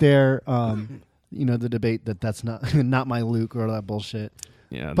it. There, the debate that's not not my Luke or that bullshit.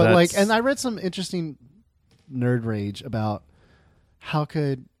 Yeah, But and I read some interesting nerd rage about how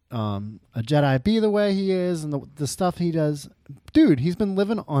could a Jedi be the way he is and the stuff he does. Dude, he's been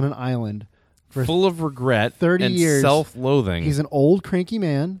living on an island for full of regret 30 and years. Self-loathing. He's an old cranky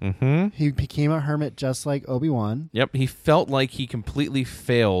man. Mm-hmm. He became a hermit just like Obi-Wan. Yep, he felt like he completely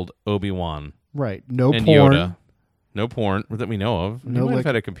failed Obi-Wan. Right. No and porn. Yoda. No porn that we know of. No, he might have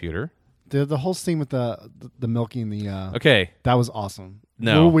had a computer. The whole scene with the milking the okay, that was awesome.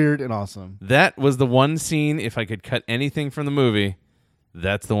 No. A little weird and awesome. That was the one scene. If I could cut anything from the movie,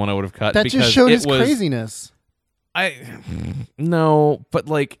 that's the one I would have cut. That because just showed it his was, craziness. No, but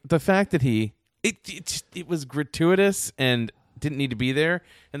like the fact that it was gratuitous and didn't need to be there,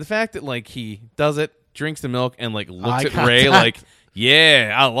 and the fact that like he does it, drinks the milk, and like looks at Ray like,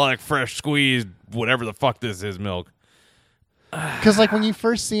 yeah, I like fresh squeezed whatever the fuck this is milk. Because like when you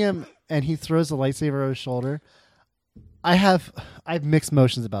first see him and he throws the lightsaber over his shoulder, I have mixed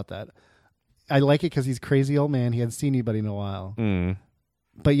emotions about that. I like it because he's a crazy old man. He hadn't seen anybody in a while,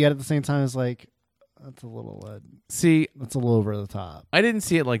 but yet at the same time, it's like that's a little that's a little over the top. I didn't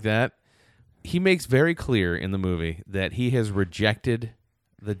see it like that. He makes very clear in the movie that he has rejected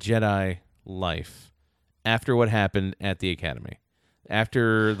the Jedi life after what happened at the Academy.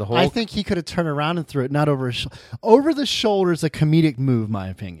 After the whole... I think he could have turned around and threw it, not over his shoulder. Over the shoulder is a comedic move, my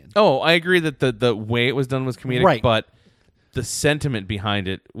opinion. Oh, I agree that the way it was done was comedic, right. But the sentiment behind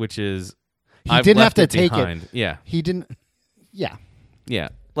it, which is... He didn't have to take behind. it. Yeah. He didn't... Yeah. Yeah.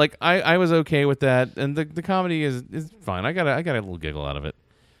 Like, I was okay with that, and the comedy is fine. I got a little giggle out of it.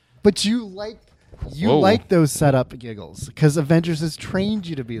 But you like those setup giggles because Avengers has trained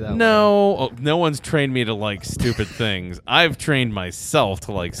you to be that way. No one's trained me to like stupid things. I've trained myself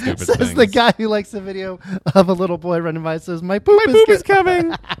to like stupid things. Says the guy who likes the video of a little boy running by and says, My poop is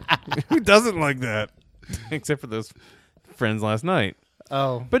coming. Who doesn't like that? Except for those friends last night.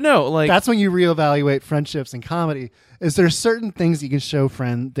 Oh. But no, like... That's when you reevaluate friendships and comedy. Is there certain things you can show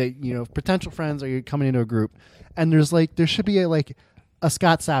potential friends or you're coming into a group, and there should be a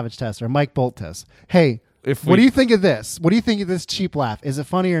Scott Savage test or a Mike Bolt test. Hey, what do you think of this? What do you think of this cheap laugh? Is it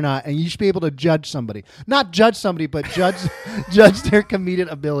funny or not? And you should be able to judge somebody. Not judge somebody, but judge their comedic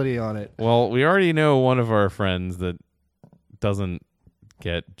ability on it. Well, we already know one of our friends that doesn't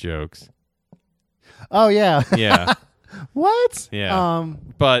get jokes. Oh, yeah. Yeah. What? Yeah.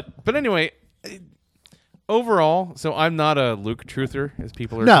 But anyway, overall, so I'm not a Luke truther, as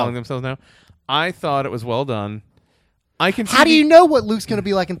people are calling themselves now. I thought it was well done. How do you know what Luke's going to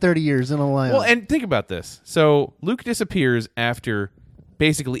be like in 30 years in a line? Well, and think about this. So Luke disappears after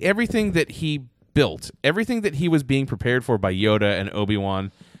basically everything that he built, everything that he was being prepared for by Yoda and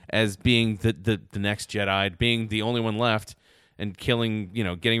Obi-Wan as being the next Jedi, being the only one left, and killing,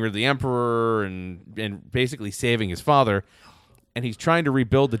 getting rid of the Emperor and basically saving his father. And he's trying to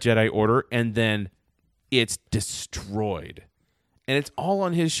rebuild the Jedi Order, and then it's destroyed. And it's all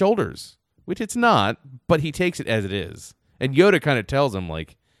on his shoulders. Which it's not, but he takes it as it is. And Yoda kind of tells him,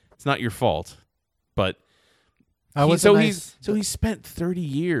 like, it's not your fault. But he spent 30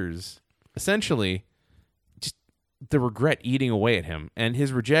 years, essentially, just the regret eating away at him. And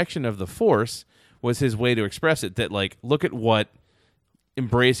his rejection of the Force was his way to express it. That, like, look at what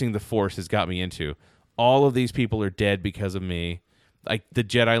embracing the Force has got me into. all of these people are dead because of me. Like, the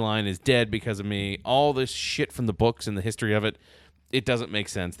Jedi line is dead because of me. All this shit from the books and the history of it, it doesn't make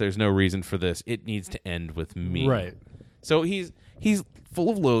sense. There's no reason for this. It needs to end with me. Right. So he's full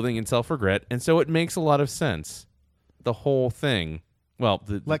of loathing and self-regret, and so it makes a lot of sense. The whole thing. Well,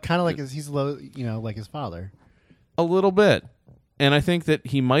 he's low, like his father. A little bit. And I think that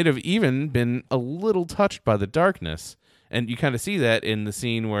he might have even been a little touched by the darkness. And you kind of see that in the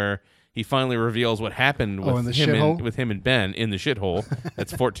scene where he finally reveals what happened with him and Ben in the shithole.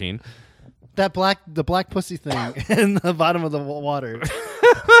 That's 14. The black pussy thing in the bottom of the water.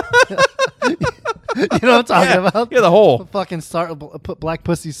 You know what I'm talking about? Yeah, the hole. Put black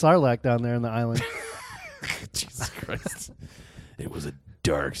pussy Sarlacc down there in the island. Jesus Christ. It was a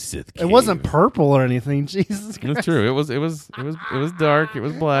dark Sith cave. It wasn't purple or anything. Jesus Christ. It's true. It was dark. It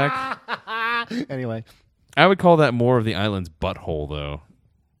was black. Anyway. I would call that more of the island's butthole, though.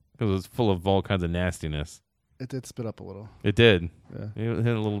 Because it was full of all kinds of nastiness. It did spit up a little. It did. Yeah. It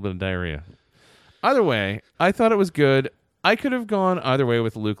had a little bit of diarrhea. Either way, I thought it was good. I could have gone either way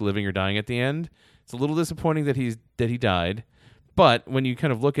with Luke living or dying at the end. It's a little disappointing that he died. But when you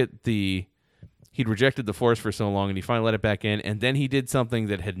kind of look at he'd rejected the Force for so long and he finally let it back in, and then he did something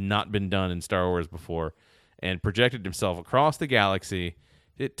that had not been done in Star Wars before and projected himself across the galaxy.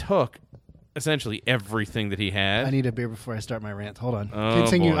 It took essentially everything that he had. I need a beer before I start my rant. Hold on. Oh,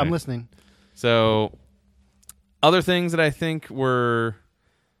 Continue. boy. I'm listening. So, other things that I think were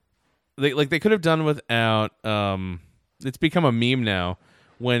they could have done without. It's become a meme now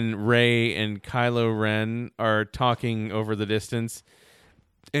when Rey and Kylo Ren are talking over the distance,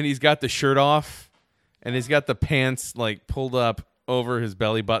 and he's got the shirt off, and he's got the pants like pulled up over his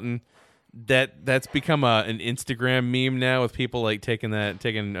belly button. That's become an Instagram meme now with people like taking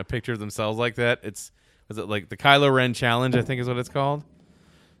a picture of themselves like that. Was it like the Kylo Ren challenge? I think is what it's called.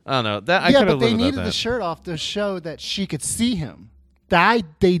 I don't know that. I But they needed the shirt off to show that she could see him.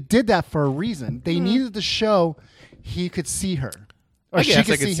 They did that for a reason. They needed to show he could see her. Or I guess she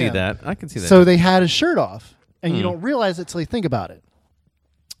could I can see him. that. I can see that. So they had his shirt off, and you don't realize it till you think about it.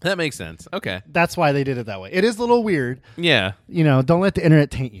 That makes sense. Okay. That's why they did it that way. It is a little weird. Yeah. Don't let the internet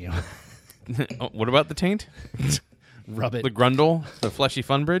taint you. Oh, what about the taint? Rub it. The grundle, the fleshy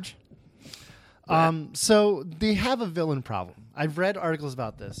fun bridge. So they have a villain problem. I've read articles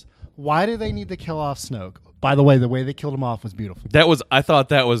about this. Why do they need to kill off Snoke? By the way they killed him off was beautiful. I thought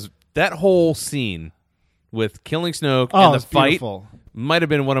that whole scene with killing Snoke and the fight beautiful. Might have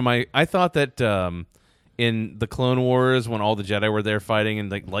been one of my. I thought that in the Clone Wars when all the Jedi were there fighting and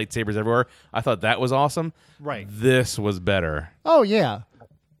like lightsabers everywhere, I thought that was awesome. Right. This was better. Oh yeah.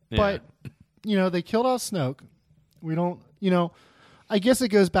 But they killed off Snoke. We don't. I guess it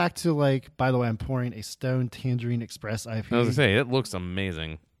goes back to like. By the way, I'm pouring a Stone Tangerine Express IPA. I was gonna say it looks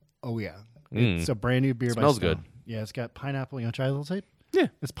amazing. Oh yeah, it's a brand new beer. Smells by Stone. good. Yeah, it's got pineapple. You want to try a little tape? Yeah,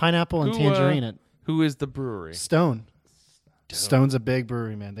 it's pineapple and tangerine. Who is the brewery? Stone. Stone's a big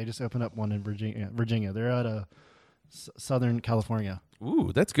brewery, man. They just opened up one in Virginia. They're out of Southern California.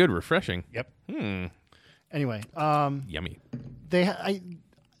 Ooh, that's good. Refreshing. Yep. Anyway, yummy.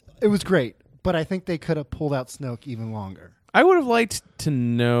 It was great, but I think they could have pulled out Snoke even longer. I would have liked to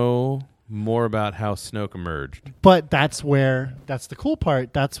know more about how Snoke emerged. But that's the cool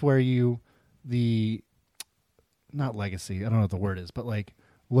part. That's where not legacy. I don't know what the word is, but like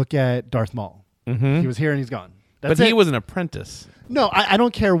look at Darth Maul. Mm-hmm. He was here and he's gone. That's he was an apprentice. No, I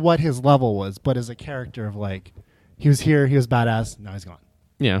don't care what his level was, but as a character of like, he was here, he was badass, now he's gone.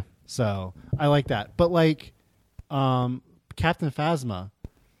 Yeah. So I like that. But like, Captain Phasma,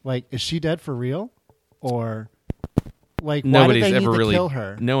 like, is she dead for real? Or like, nobody's why did they ever need really to kill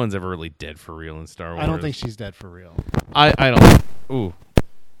her? No one's ever really dead for real in Star Wars. I don't think she's dead for real. I don't.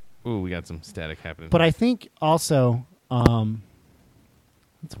 Ooh, we got some static happening. But I think also,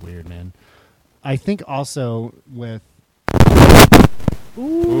 that's weird, man. I think also with.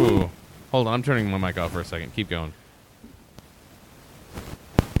 Ooh. Hold on, I'm turning my mic off for a second. Keep going.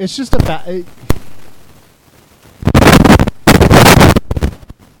 It's just about.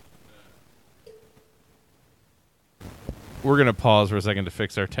 We're going to pause for a second to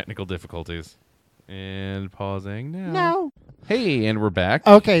fix our technical difficulties. And pausing now. No. Hey, and we're back.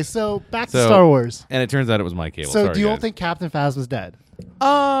 Okay, so back to Star Wars. And it turns out it was my cable. So Sorry, do you guys. don't think Captain Phasma's dead?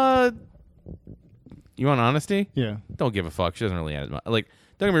 You want honesty? Yeah. Don't give a fuck. She doesn't really add much. Like,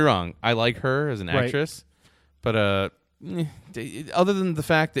 don't get me wrong. I like her as an actress. But other than the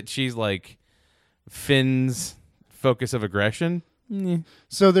fact that she's like Finn's focus of aggression.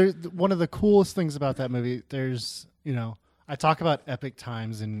 So there's one of the coolest things about that movie. There's, I talk about epic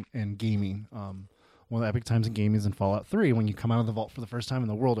times in gaming. one of the epic times in gaming is in Fallout 3 when you come out of the vault for the first time and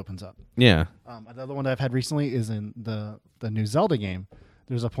the world opens up. Yeah. Another one that I've had recently is in the new Zelda game.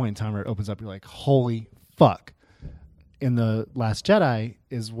 There's a point in time where it opens up. You're like, holy fuck. In the Last Jedi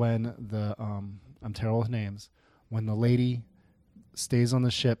is when I'm terrible with names, when the lady stays on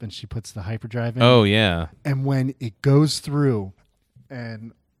the ship and she puts the hyperdrive in. Oh, yeah. And when it goes through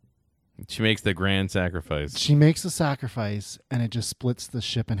and she makes the grand sacrifice. she makes the sacrifice and it just splits the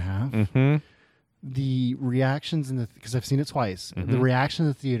ship in half. Mm-hmm. The reactions because I've seen it twice, the reaction in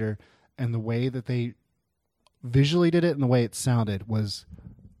the theater and the way that they visually did it and the way it sounded was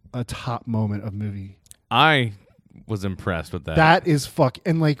a top moment of movie. I was impressed with that. That is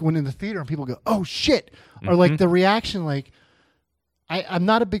and like when in the theater and people go, oh shit, or like the reaction, like I'm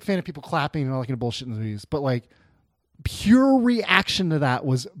not a big fan of people clapping and all that kind of bullshit in the movies, but like pure reaction to that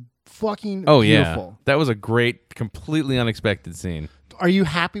was fucking beautiful. Yeah. That was a great, completely unexpected scene. Are you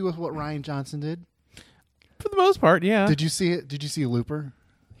happy with what Rian Johnson did? For the most part, yeah. Did you see it? Did you see Looper?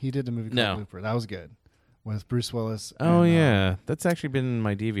 He did a movie called No. Looper. That was good. With Bruce Willis. Oh, and, yeah. That's actually been in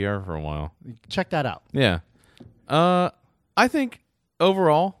my DVR for a while. Check that out. Yeah. I think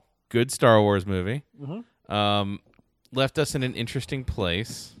overall, good Star Wars movie. Mm-hmm. Left us in an interesting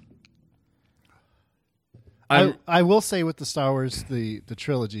place. I will say with the Star Wars, the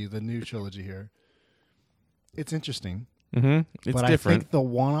trilogy, the new trilogy here, it's interesting. Mm-hmm. It's but different. I think the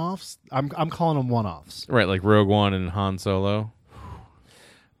one-offs, I'm calling them one-offs. Right, like Rogue One and Han Solo.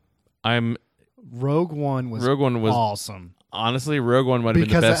 Rogue One was awesome. Honestly, Rogue One might have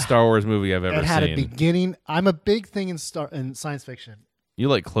been the best Star Wars movie I've ever seen. It had a beginning. I'm a big thing in science fiction. You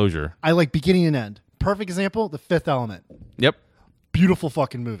like closure. I like beginning and end. Perfect example, The Fifth Element. Yep. Beautiful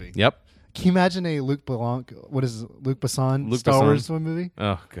fucking movie. Yep. Can you imagine a Luc Besson Star Wars movie?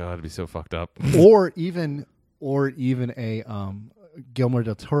 Oh god, it'd be so fucked up. or even a Guillermo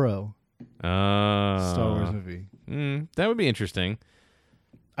del Toro Star Wars movie. That would be interesting.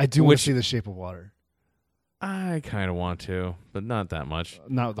 I do want to see The Shape of Water. I kind of want to, but not that much.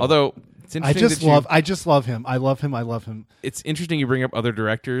 Although it's interesting. I just love him. I love him. It's interesting you bring up other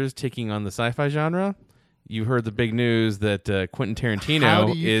directors taking on the sci-fi genre. You heard the big news that Quentin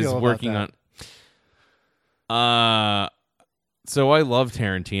Tarantino is working on. So I love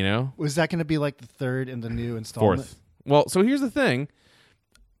Tarantino. Was that going to be like the third in the new installment? Fourth. Well, so here's the thing.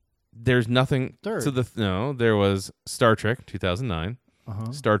 There's nothing. Third. So there was Star Trek 2009.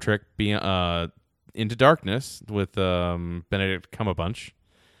 Star Trek Into Darkness with Benedict Cumberbatch.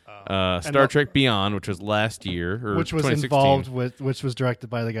 Star Trek Beyond, which was last year, or which was 2016. involved with, which was directed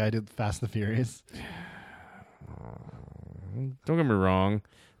by the guy who did Fast and the Furious. Don't get me wrong.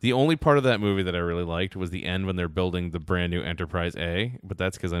 The only part of that movie that I really liked was the end when they're building the brand new Enterprise A, but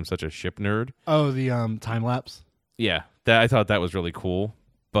that's because I'm such a ship nerd. Oh, the time lapse? Yeah, I thought that was really cool.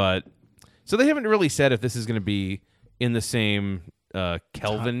 But so they haven't really said if this is going to be in the same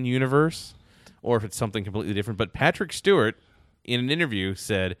Kelvin universe or if it's something completely different. But Patrick Stewart, in an interview,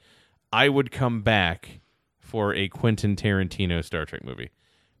 said, I would come back for a Quentin Tarantino Star Trek movie.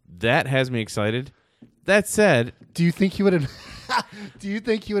 That has me excited. That said, do you think he would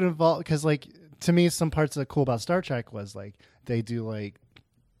involve? Because like to me, some parts that are cool about Star Trek was like they do like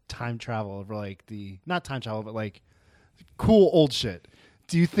time travel over like not time travel, but like cool old shit.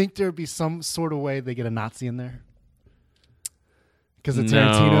 Do you think there'd be some sort of way they get a Nazi in there? Because of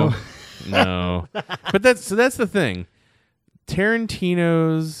Tarantino. No, but that's the thing.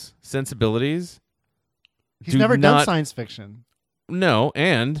 Tarantino's sensibilities. He's never done science fiction. No,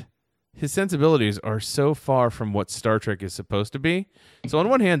 and his sensibilities are so far from what Star Trek is supposed to be. So on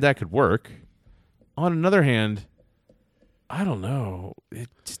one hand, that could work. On another hand, I don't know.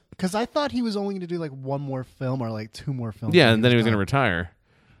 Because I thought he was only going to do like one more film or like two more films. Yeah, and then he was going to retire.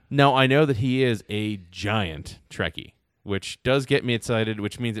 Now, I know that he is a giant Trekkie, which does get me excited,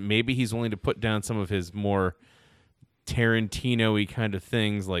 which means that maybe he's willing to put down some of his more Tarantino-y kind of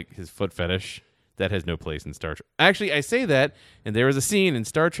things, like his foot fetish. That has no place in Star Trek. Actually, I say that, and there was a scene in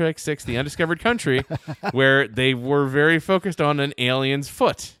Star Trek VI, The Undiscovered Country, where they were very focused on an alien's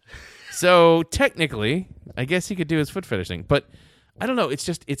foot. So, technically, I guess he could do his foot fetish thing. But, I don't know,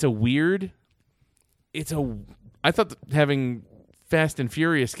 it's a weird... I thought having Fast and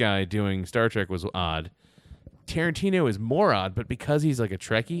Furious guy doing Star Trek was odd. Tarantino is more odd, but because he's like a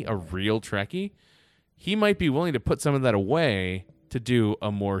Trekkie, a real Trekkie, he might be willing to put some of that away to do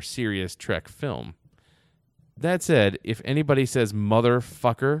a more serious Trek film. That said, if anybody says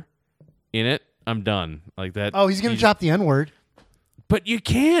motherfucker in it, I'm done. Like that. Oh, he's going to drop the N-word. But you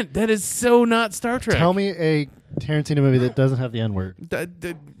can't. That is so not Star Trek. Tell me a Tarantino movie that doesn't have the N-word.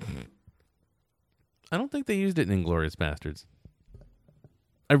 I don't think they used it in Inglourious Bastards.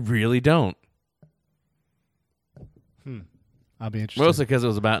 I really don't. I'll be interested. Mostly because it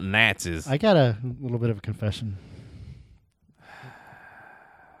was about Nazis. I got a little bit of a confession.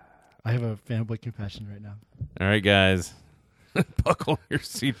 I have a fanboy confession right now. All right, guys. Buckle your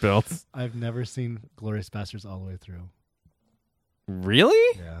seatbelts. I've never seen Glorious Bastards all the way through.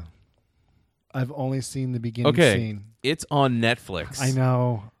 Really? Yeah. I've only seen the beginning Okay. scene. It's on Netflix. I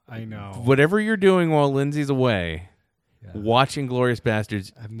know. Whatever you're doing while Lindsay's away, Yeah. watching Glorious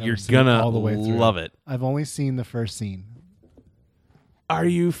Bastards, I've never you're seen it gonna all the way through. love it. I've only seen the first scene. Are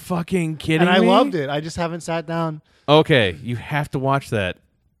you fucking kidding And I me? loved it. I just haven't sat down. Okay, you have to watch that.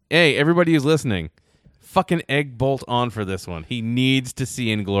 Hey, everybody who's listening, fucking egg bolt on for this one. He needs to see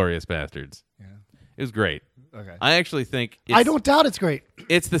Inglourious Bastards. Yeah. It was great. Okay. I actually think I don't doubt it's great.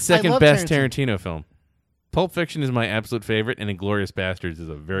 it's the second love best Tarantino. Tarantino film. Pulp Fiction is my absolute favorite, and Inglourious Bastards is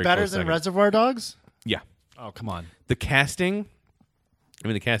a very Better close than second. Reservoir Dogs? Yeah. Oh, come on. The casting in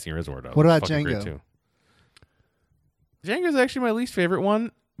Reservoir Dogs. What about is fucking great, Django? too. Django's actually my least favorite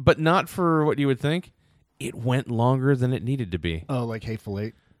one, but not for what you would think. It went longer than it needed to be. Oh, like Hateful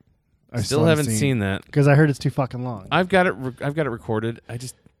Eight? I Still haven't seen that. Because I heard it's too fucking long. I've got it recorded.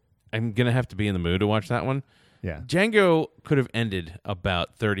 I'm gonna have to be in the mood to watch that one. Yeah. Django could have ended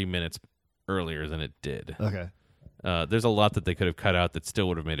about 30 minutes earlier than it did. Okay. There's a lot that they could have cut out that still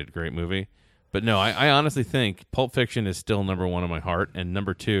would have made it a great movie. But no, I honestly think Pulp Fiction is still number one in my heart, and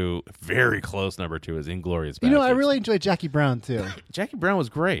number two, very close number two, is Inglourious Basterds. You know, I really enjoy Jackie Brown, too. Jackie Brown was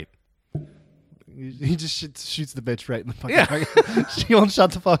great. He just shoots the bitch right in the fucking Yeah. She won't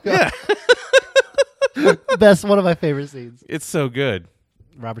shut the fuck up. Yeah. That's one of my favorite scenes. It's so good.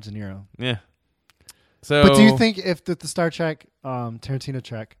 Robert De Niro. Yeah. So, But do you think if the Star Trek, Tarantino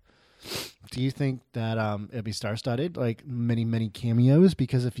Trek, do you think that it'd be star-studded, like many, many cameos?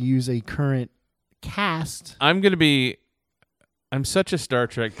 Because if you use a current cast... I'm such a Star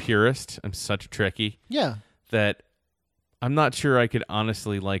Trek purist. I'm such a Trekkie. Yeah. That I'm not sure I could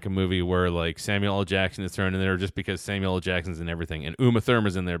honestly like a movie where like Samuel L. Jackson is thrown in there just because Samuel L. Jackson's in everything, and Uma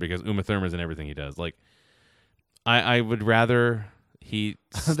Thurman's in there because Uma Thurman's in everything he does. Like, I would rather he.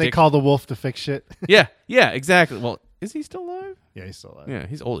 They call the wolf to fix shit. Yeah, exactly. Well, is he still alive? Yeah, he's still alive. Yeah,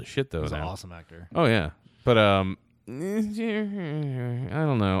 he's old as shit though. He's an now. awesome actor. Oh yeah, but I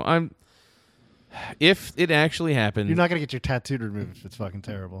don't know. If it actually happened, You're not gonna get your tattoo removed if it's fucking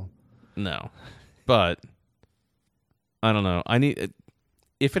terrible. No, but I don't know.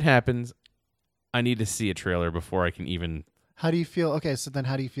 If it happens, I need to see a trailer before I can even. How do you feel? Okay, so then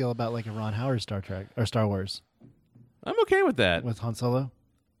how do you feel about like a Ron Howard Star Trek or Star Wars I'm okay with that. with Han Solo?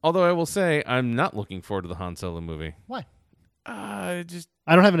 Although I will say I'm not looking forward to the Han Solo movie. Why? I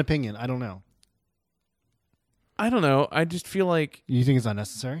don't have an opinion. I don't know. I don't know. I just feel like You think it's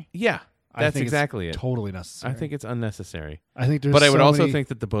unnecessary? yeah, I that's think it's exactly it. Totally necessary. I think it's unnecessary. I think there's. But I would so also many- think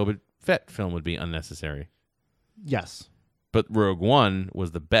that the Boba Fett film would be unnecessary. yes. But Rogue One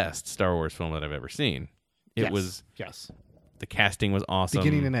was the best Star Wars film that I've ever seen. It Yes. was Yes. the casting was awesome.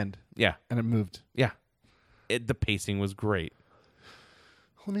 Beginning and end, Yeah, and it moved. yeah. The pacing was great.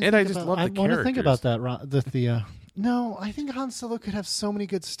 Let me And think I just about- love the I want to think about characters. that. No, I think Han Solo could have so many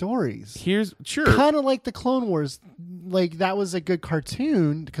good stories. Sure. Kind of like the Clone Wars. Like that was a good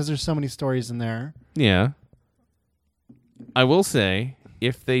cartoon because there's so many stories in there. Yeah. I will say,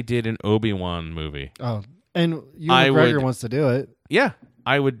 if they did an Obi-Wan movie, Oh, and I Ewan McGregor would- wants to do it. yeah,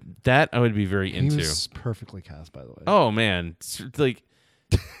 I would be very He into. was perfectly cast, by the way. Oh man, like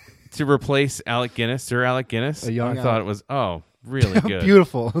to replace Alec Guinness, Sir Alec Guinness. A young I thought Alec. it was really good.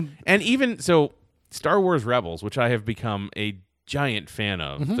 Beautiful. And even so, Star Wars Rebels, which I have become a giant fan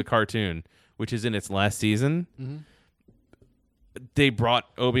of, Mm-hmm. the cartoon, which is in its last season. They brought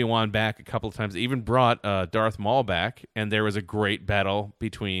Obi-Wan back a couple of times. They even brought Darth Maul back, and there was a great battle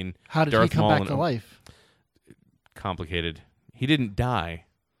between How did Darth he come Maul back and to life? Complicated. He didn't die,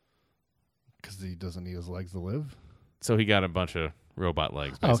 Because he doesn't need his legs to live. so he got a bunch of robot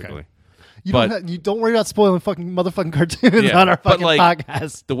legs, Okay. basically. You don't worry about spoiling fucking motherfucking cartoons Yeah, on our but, fucking like,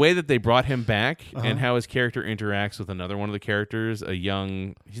 podcast. The way that they brought him back Uh-huh. and how his character interacts with another one of the characters, he's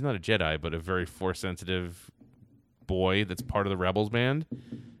not a Jedi, but a very Force-sensitive boy that's part of the Rebels band,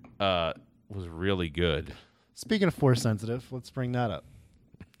 was really good. Speaking of Force sensitive, let's bring that up.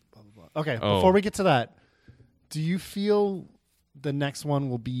 Blah, blah, blah. Okay, Oh. before we get to that, do you feel the next one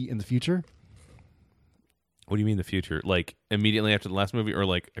will be in the future? What do you mean the future? Like immediately after the last movie, or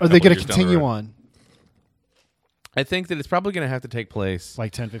like? Are they going going to to continue on I think that it's probably going to have to take place.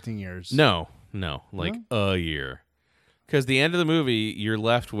 like 10, 15 years? No, like a year. Because the end of the movie, you're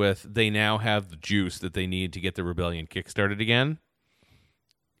left with they now have the juice that they need to get the rebellion kickstarted again.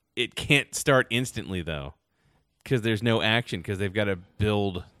 It can't start instantly though, because there's no action because they've got to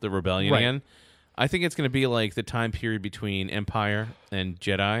build the rebellion Right. again. I think it's going to be like the time period between Empire and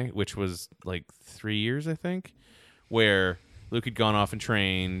Jedi, which was like 3 years, I think, where Luke had gone off and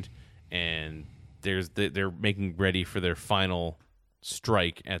trained, and they're making ready for their final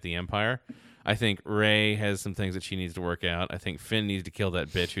strike at the Empire. I think Rey has some things that she needs to work out. I think Finn needs to kill that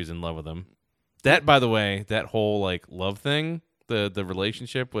bitch who's in love with him. That, by the way, that whole like love thing, the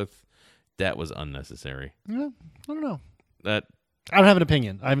relationship with that was unnecessary. Yeah, I don't know. That I don't have an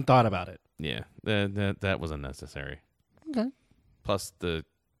opinion. I haven't thought about it. Yeah, that was unnecessary. Okay. Plus, the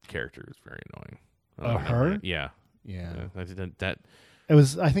character is very annoying. Her? Yeah. Yeah. That. It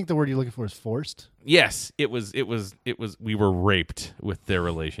was. I think the word you're looking for is forced. Yes, it was. We were raped with their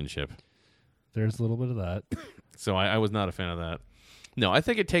relationship. There's a little bit of that. So I was not a fan of that. No, I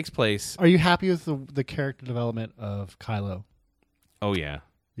think it takes place. Are you happy with the character development of Kylo? Oh yeah.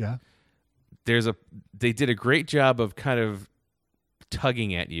 Yeah. They did a great job of kind of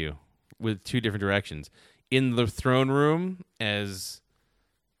tugging at you with two different directions. In the throne room, as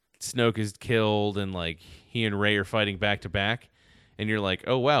Snoke is killed and like he and Rey are fighting back to back, and you're like,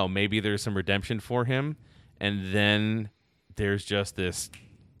 oh wow, maybe there's some redemption for him. And then there's just this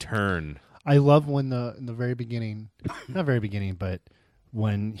turn. I love when in the very beginning, not very beginning, but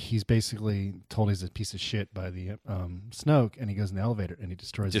when he's basically told he's a piece of shit by the Snoke, and he goes in the elevator and he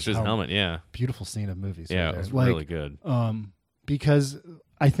destroys his helmet. Yeah, beautiful scene of movies. Yeah, right, it was like, really good. Because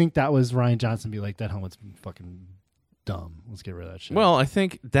I think that was Rian Johnson be like, that helmet's fucking dumb. Let's get rid of that shit. Well, I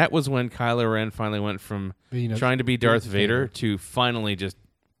think that was when Kylo Ren finally went from trying to be Darth Vader to finally just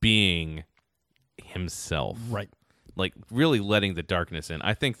being himself. Right. Like really letting the darkness in.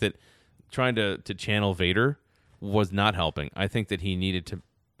 I think that trying to channel Vader was not helping. I think that he needed to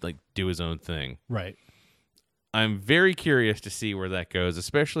like do his own thing. Right. I'm very curious to see where that goes,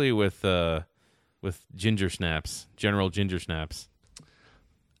 especially with Ginger Snaps, General Ginger Snaps.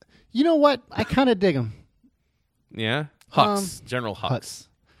 You know what? I kind of dig him. Yeah? Hux. General Hux.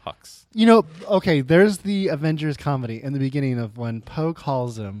 Hux. You know, okay, there's the Avengers comedy in the beginning of when Poe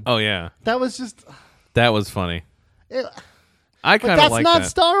calls him. Oh, yeah. That was just... That was funny. I kind of like that. But that's not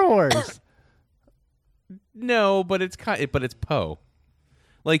Star Wars. No, but it's Poe.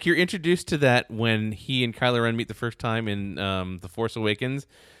 Like, you're introduced to that when he and Kylo Ren meet the first time in The Force Awakens,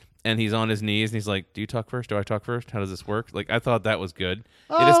 and he's on his knees, and he's like, do you talk first? Do I talk first? How does this work? Like, I thought that was good.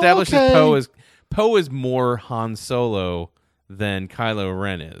 It establishes Poe is more Han Solo than Kylo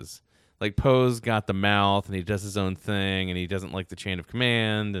Ren is. Like, Poe's got the mouth, and he does his own thing, and he doesn't like the chain of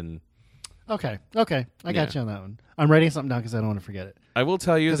command, and... Okay. I got you on that one. I'm writing something down because I don't want to forget it. I will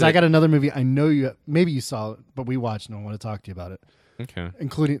tell you because I got another movie. I know maybe you saw it, but we watched and I want to talk to you about it. Okay.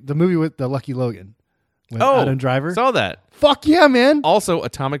 Including the movie with the Lucky Logan. With Adam Driver. Saw that. Fuck yeah, man. Also,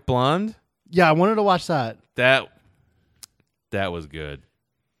 Atomic Blonde. Yeah, I wanted to watch that. That was good.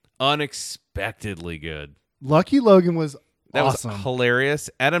 Unexpectedly good. Lucky Logan was awesome. Was hilarious.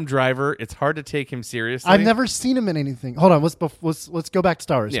 Adam Driver, it's hard to take him seriously. I've never seen him in anything. Hold on, let's go back to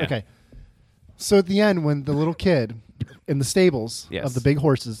Star Wars. Yeah. Okay. So at the end, when the little kid in the stables of the big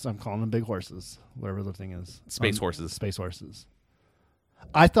horses, I'm calling them big horses, whatever the thing is. Space horses. Space horses.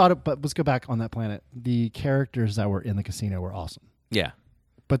 I thought, but let's go back on that planet. The characters that were in the casino were awesome. Yeah.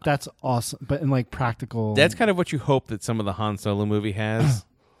 But that's awesome. But in like practical. That's kind of what you hope that some of the Han Solo movie has.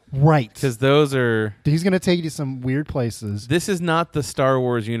 Right. Because those are... He's going to take you to some weird places. This is not the Star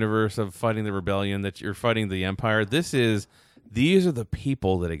Wars universe of fighting the rebellion, that you're fighting the Empire. These are the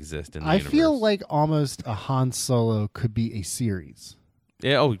people that exist in the universe. I feel like almost a Han Solo could be a series.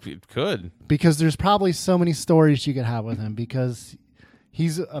 Yeah, it could. Because there's probably so many stories you could have with him because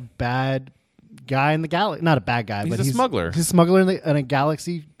he's a bad guy in the galaxy. Not a bad guy, but he's a smuggler. He's a smuggler in a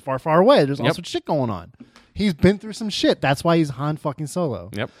galaxy far, far away. There's also shit going on. He's been through some shit. That's why he's Han fucking Solo.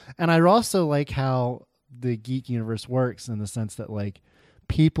 Yep. And I also like how the geek universe works in the sense that like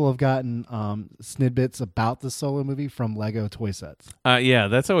people have gotten snidbits about the Solo movie from Lego toy sets. Yeah,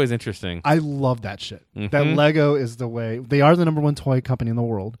 that's always interesting. I love that shit. Mm-hmm. That Lego is the way. They are the number one toy company in the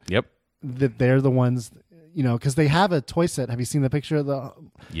world. Yep. That they're the ones, because they have a toy set. Have you seen the picture of the?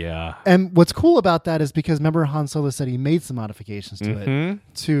 Yeah. And what's cool about that is because remember Han Solo said he made some modifications to it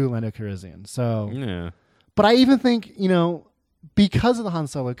to Lando Calrissian. So yeah. But I even think because of the Han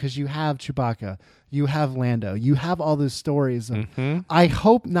Solo, because you have Chewbacca, you have Lando, you have all those stories. I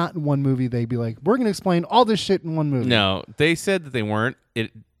hope not in one movie they'd be like, we're going to explain all this shit in one movie. No, they said that they weren't.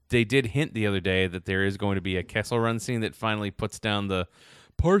 They did hint the other day that there is going to be a Kessel Run scene that finally puts down the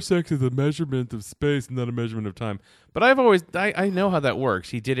parsecs is a measurement of space, not a measurement of time. But I know how that works.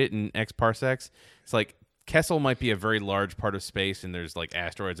 He did it in X parsecs. It's like Kessel might be a very large part of space, and there's like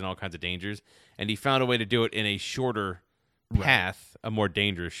asteroids and all kinds of dangers. And he found a way to do it in a shorter path, a more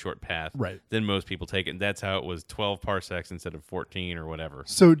dangerous short path Right. than most people take it. And that's how it was 12 parsecs instead of 14 or whatever.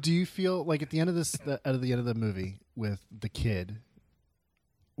 So do you feel like at the end of the end of the movie with the kid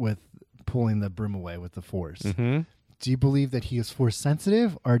with pulling the broom away with the force, Mm-hmm. do you believe that he is force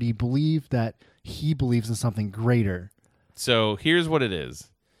sensitive, or do you believe that he believes in something greater? So here's what it is.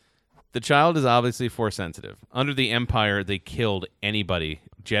 The child is obviously force sensitive. Under the Empire, they killed anybody,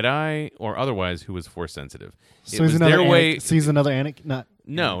 Jedi or otherwise, who was force sensitive. So he's another So he's another Anakin.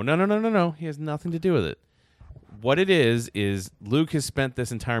 No. He has nothing to do with it. What it is Luke has spent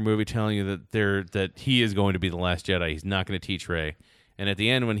this entire movie telling you that he is going to be the last Jedi. He's not going to teach Rey. And at the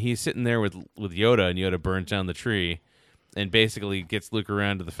end, when he's sitting there with Yoda, and Yoda burns down the tree, and basically gets Luke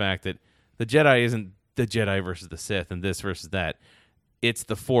around to the fact that the Jedi isn't the Jedi versus the Sith, and this versus that. It's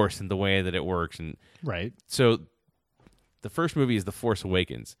the Force and the way that it works. And Right. so the first movie is The Force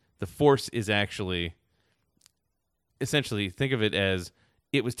Awakens. The Force is actually, essentially, think of it as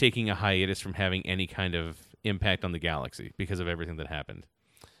it was taking a hiatus from having any kind of impact on the galaxy because of everything that happened.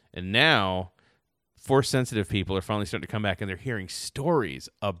 And now, Force-sensitive people are finally starting to come back, and they're hearing stories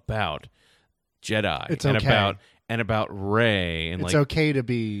about Jedi It's and okay. about Rey. And It's like, okay to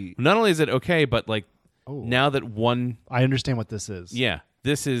be. not only is it okay, but like Oh, now that one, I understand what this is. yeah,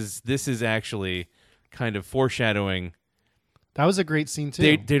 this is actually kind of foreshadowing. That was a great scene too.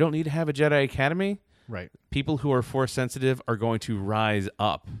 They don't need to have a Jedi Academy. Right. People who are Force sensitive are going to rise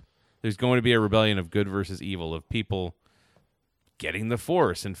up. There's going to be a rebellion of good versus evil, of people getting the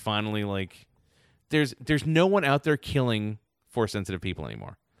Force, and finally, like, there's no one out there killing Force sensitive people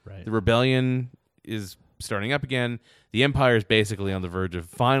anymore. Right. The rebellion is starting up again. The Empire is basically on the verge of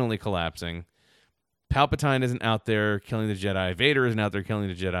finally collapsing. Palpatine isn't out there killing the Jedi. Vader isn't out there killing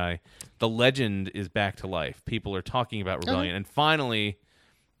the Jedi. The legend is back to life. People are talking about rebellion, and finally,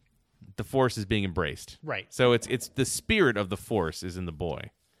 the Force is being embraced. Right. So it's the spirit of the Force is in the boy.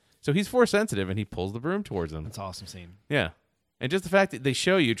 So he's Force sensitive, and he pulls the broom towards them. That's an awesome scene. Yeah, and just the fact that they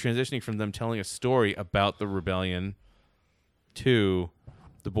show you transitioning from them telling a story about the rebellion to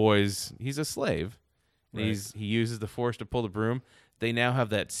the boys. He's a slave. And Right. he uses the Force to pull the broom. They now have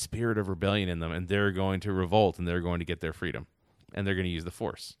that spirit of rebellion in them, and they're going to revolt, and they're going to get their freedom, and they're going to use the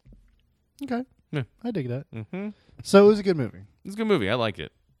Force. Okay. Yeah. I dig that. Mm-hmm. So it was a good movie. It's a good movie. I liked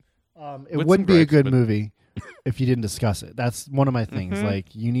it. It With wouldn't some be a gripes, good but- movie if you didn't discuss it. That's one of my things. Mhm.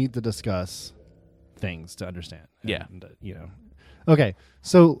 Like, you need to discuss things to understand. Yeah. And, Okay.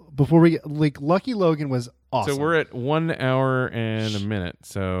 So before we get, like, Lucky Logan was awesome. So we're at 1 hour and a minute.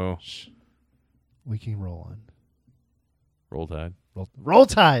 So We can roll on. roll tide. Roll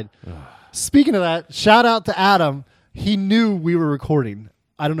Tide. Speaking of that, shout out to Adam. He knew we were recording.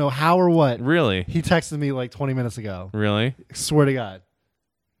 I don't know how or what. Really? He texted me like 20 minutes ago. Really? Swear to God.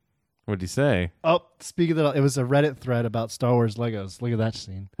 What'd he say? Oh, speaking of that, it was a Reddit thread about Star Wars Legos. Look at that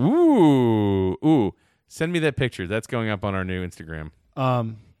scene. Ooh. Send me that picture. That's going up on our new Instagram.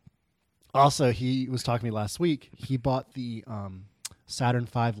 Also, he was talking to me last week. He bought the Saturn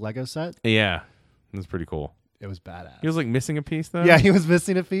V Lego set. Yeah. That's pretty cool. It was badass. He was like missing a piece though? Yeah, he was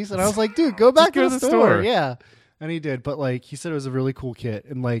missing a piece, and I was like, "Dude, go back go to to the the store." store. Yeah, and he did. But like, he said it was a really cool kit.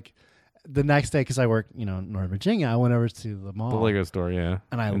 And like, the next day, because I work, in Northern Virginia, I went over to the mall, The Lego store, yeah.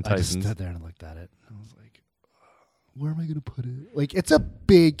 and I just Tyson's. stood there and looked at it. I was like, "Where am I going to put it?" Like, it's a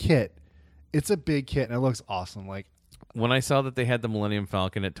big kit. It's a big kit, and it looks awesome. Like, When I saw that they had the Millennium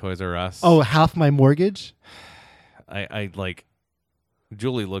Falcon at Toys R Us, half my mortgage. I like,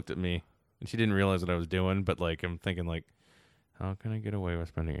 Julie looked at me and she didn't realize what I was doing, but like, I'm thinking like, how can I get away with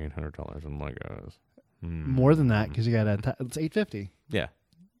spending $800 on Legos? More than that, because you got it's $850. Yeah.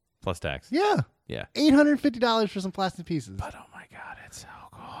 Plus tax. Yeah, Yeah. $850 for some plastic pieces. But oh my God, it's so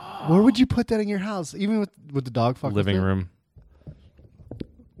cool. Where would you put that in your house? Even with the dog fucking Living room,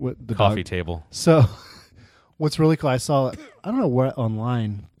 with the coffee dog. table. So, what's really cool? I saw I don't know where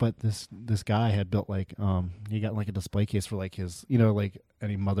online, but this guy had built like he got like a display case for like his like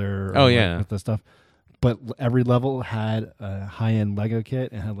any mother. Or, Oh, like, yeah. with this stuff. But every level had a high-end Lego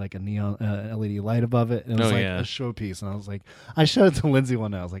kit and had like a neon LED light above it, and it was Oh, like yeah. a showpiece. And I was like, I showed it to Lindsay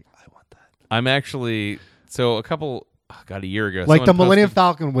one day. I was like, I want that. I'm actually, so a year ago. Like the someone Millennium posted-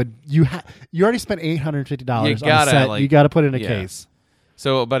 Falcon would you already spent $850 on You a gotta, set. like- You got to put it in a yeah. case.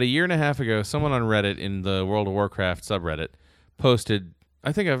 So about a year and a half ago, someone on Reddit in the World of Warcraft subreddit posted,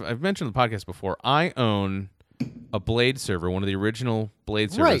 I think I've mentioned the podcast before, I own a Blade server, one of the original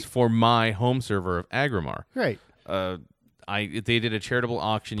Blade servers Right. for my home server of Agrimar. Great. They did a charitable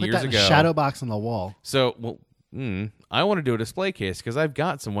auction Put years that in ago. a shadow box on the wall. So, I want to do a display case because I've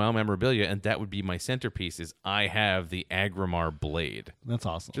got some WoW memorabilia, and that would be my centerpiece. Is I have the Agrimar blade, That's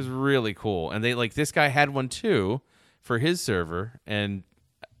awesome. which is really cool. And they this guy had one too, for his server, and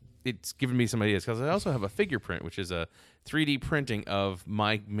it's given me some ideas because I also have a figure print, which is a 3D printing of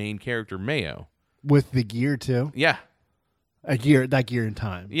my main character Mayo with the gear too. Yeah, that gear in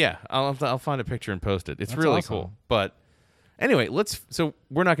time. Yeah, I'll find a picture and post it. It's That's really awesome. cool. But anyway, so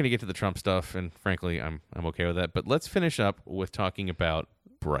we're not going to get to the Trump stuff, and frankly, I'm okay with that. But let's finish up with talking about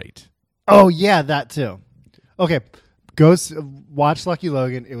Bright. Oh yeah, that too. Okay, go watch Lucky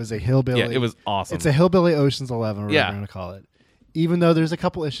Logan. It was a hillbilly. Yeah, it was awesome. It's a hillbilly Ocean's 11, or whatever Yeah. I'm going to call it. Even though there's a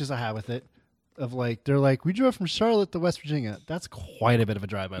couple issues I have with it, of like they're like we drove from Charlotte to West Virginia. That's quite a bit of a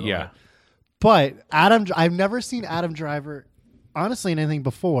drive, by the way. But I've never seen Adam Driver, honestly, in anything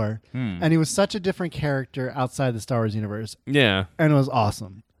before, and he was such a different character outside the Star Wars universe. Yeah, and it was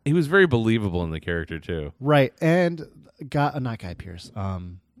awesome. He was very believable in the character too. Right, and not Guy Pearce.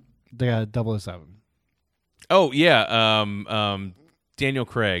 They got 007. Oh yeah, Daniel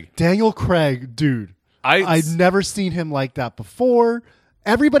Craig. Daniel Craig, dude. I'd never seen him like that before.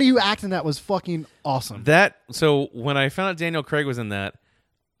 Everybody who acted in that was fucking awesome. So when I found out Daniel Craig was in that,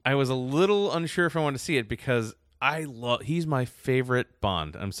 I was a little unsure if I wanted to see it because he's my favorite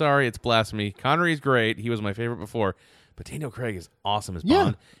Bond. I'm sorry, it's blasphemy. Connery's great. He was my favorite before. But Daniel Craig is awesome as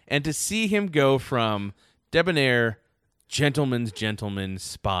Bond. And to see him go from debonair, gentleman's gentleman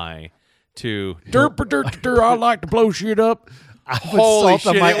spy to I like to blow shit up. Holy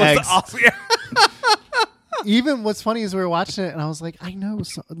shit, my it was eggs. awesome. Even what's funny is we were watching it and I was like, I know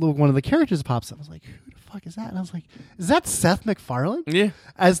one of the characters pops up. I was like, who the fuck is that? And I was like, is that Seth MacFarlane? Yeah.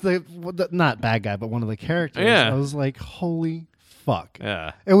 As the not bad guy, but one of the characters. Yeah. I was like, holy fuck.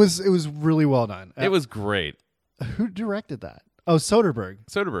 Yeah. It was really well done. It was great. Who directed that? Oh, Soderbergh.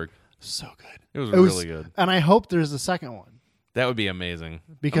 So good. It was really good. And I hope there's a second one. That would be amazing.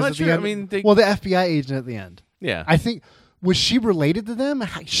 Because I'm not at the sure. end, I mean, the FBI agent at the end. Yeah. I think, was she related to them?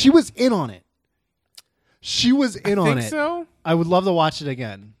 She was in on it. She was in on it. I think so. I would love to watch it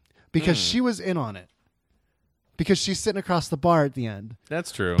again because she was in on it. Because she's sitting across the bar at the end.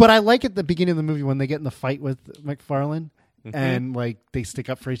 That's true. But I like at the beginning of the movie when they get in the fight with McFarlane and like they stick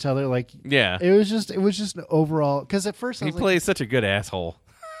up for each other. Like, yeah, it was just an overall. Because at first he plays such a good asshole.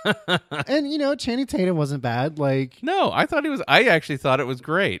 And Channing Tatum wasn't bad. Like, no, I actually thought it was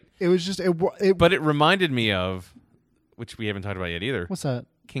great. It was just but it reminded me of, which we haven't talked about yet either. What's that?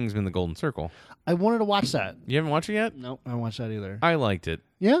 Kingsman: The Golden Circle. I wanted to watch that. You haven't watched it yet? Nope, I haven't watched that either. I liked it.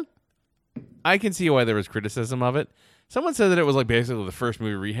 Yeah? I can see why there was criticism of it. Someone said that it was like basically the first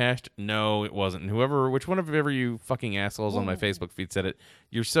movie rehashed. No, it wasn't. And which one of ever you fucking assholes on my Facebook feed said it,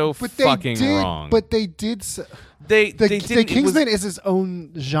 you're so fucking wrong. But they did. The Kingsman is its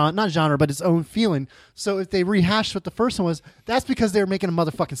own genre, not genre, but its own feeling. So if they rehashed what the first one was, that's because they were making a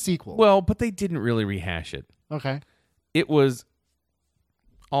motherfucking sequel. Well, but they didn't really rehash it. Okay. It was.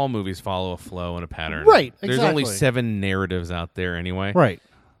 All movies follow a flow and a pattern. Right, There's only 7 narratives out there anyway. Right.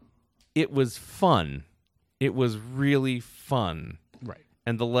 It was fun. It was really fun. Right.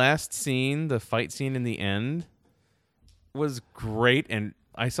 And the last scene, the fight scene in the end, was great. And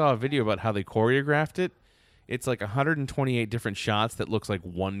I saw a video about how they choreographed it. It's like 128 different shots that looks like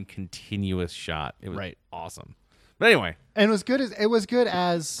one continuous shot. It was awesome. But anyway. And it was good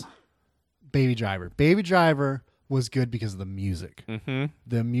as Baby Driver. Baby Driver was good because of the music. Mm-hmm.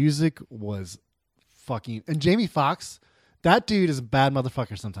 The music was fucking... And Jamie Foxx, that dude is a bad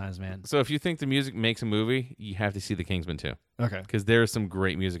motherfucker sometimes, man. So if you think the music makes a movie, you have to see The Kingsman too. Okay. Because there's some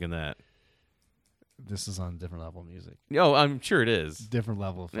great music in that. This is on a different level of music. Oh, I'm sure it is. Different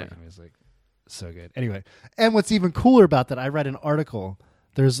level of fucking music. So good. Anyway, and what's even cooler about that, I read an article.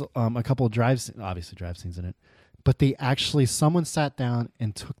 There's a couple of drive scenes in it. But someone sat down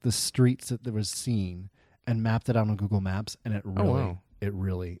and took the streets that there was seen and mapped it out on Google Maps, and it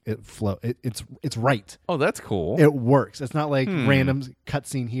really, it's right. Oh, that's cool. It works. It's not like random cut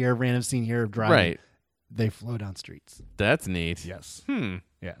scene here, random scene here of driving. Right. They flow down streets. That's neat. Yes.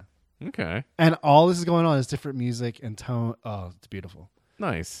 Yeah. Okay. And all this is going on is different music and tone. Oh, it's beautiful.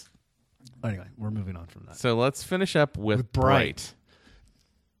 Nice. Anyway, we're moving on from that. So let's finish up with Bright.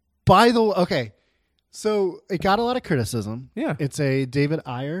 By the way, okay. So it got a lot of criticism. Yeah. It's a David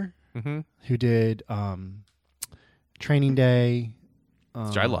Ayer who did Training Day.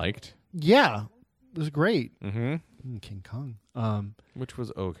 Which I liked. Yeah. It was great. Mm-hmm. King Kong. Which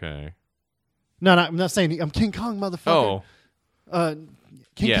was okay. No, I'm not saying I'm King Kong, motherfucker. Oh.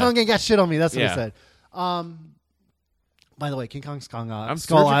 King Kong ain't got shit on me. That's what I said. By the way, King Kong's Kong. I'm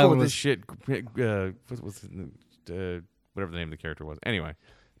Skull Island with was this shit. Whatever the name of the character was. Anyway.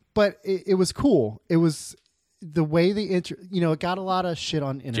 But it was cool. It was the way it got a lot of shit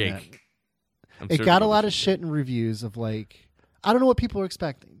on internet. Jake. It got a lot of shit in reviews of like, I don't know what people are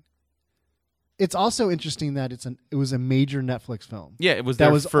expecting. It's also interesting that it was a major Netflix film. Yeah, it was that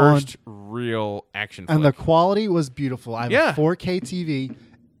their was first real action flick. And the quality was beautiful. I have a 4K TV.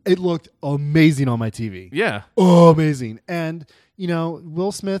 It looked amazing on my TV. Yeah. Oh, amazing. And,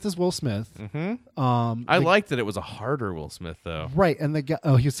 Will Smith is Will Smith. Mm-hmm. I liked that it was a harder Will Smith, though. Right. And the guy,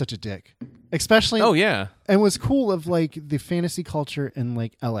 he was such a dick. Especially. Oh, yeah. And it was cool of, the fantasy culture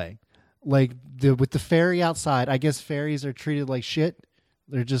in, L.A. With the ferry outside. I guess ferries are treated like shit.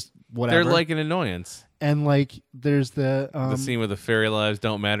 They're just whatever. They're like an annoyance. And, there's the scene where the fairy lives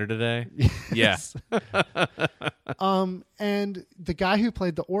don't matter today. Yes. Yeah. And the guy who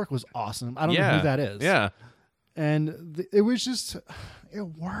played the orc was awesome. I don't know who that is. Yeah. And it was just, it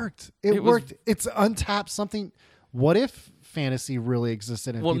worked. It worked. It's untapped something. What if fantasy really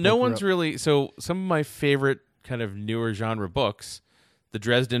existed? And no one's really. So some of my favorite kind of newer genre books, The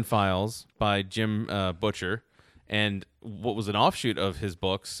Dresden Files by Jim Butcher, and what was an offshoot of his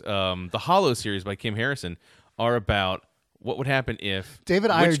books, the Hollow series by Kim Harrison, are about what would happen if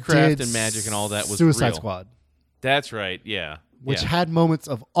David Ayer witchcraft did and magic and all that was Suicide real. Squad. That's right. Yeah. Which had moments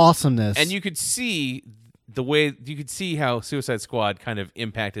of awesomeness. And you could see how Suicide Squad kind of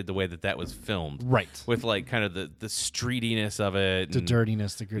impacted the way that was filmed. Right. With kind of the streetiness of it. The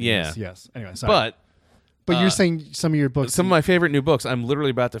dirtiness, the grittiness. Yeah. Yes. Anyway, sorry. But you're saying some of your books. Some of my favorite new books. I'm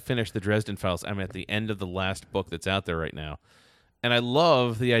literally about to finish the Dresden Files. I'm at the end of the last book that's out there right now. And I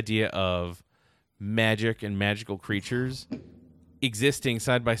love the idea of magic and magical creatures existing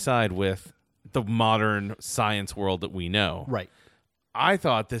side by side with the modern science world that we know. Right. I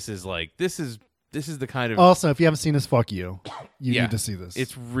thought this is the kind of... Also, if you haven't seen this, fuck you. You need to see this.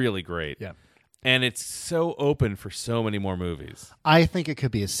 It's really great. Yeah. And it's so open for so many more movies. I think it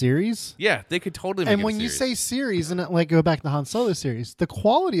could be a series. Yeah, they could totally make it a series. And when you say series, and go back to the Han Solo series, the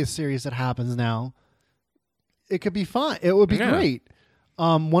quality of series that happens now, it could be fun. It would be great.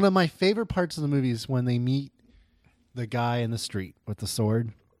 One of my favorite parts of the movie is when they meet the guy in the street with the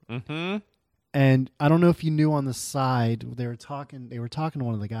sword. Mm-hmm. And I don't know if you knew on the side, they were talking to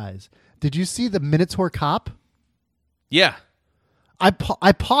one of the guys. Did you see the Minotaur cop? Yeah. I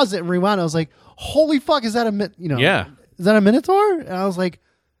paused it and rewound. I was like, "Holy fuck, is that is that a Minotaur?" And I was like,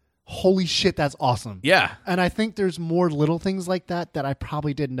 "Holy shit, that's awesome." Yeah. And I think there's more little things like that I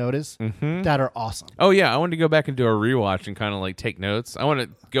probably didn't notice that are awesome. Oh yeah, I wanted to go back and do a rewatch and kind of take notes. I want to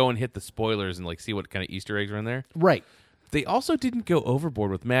go and hit the spoilers and see what kind of Easter eggs are in there. Right. They also didn't go overboard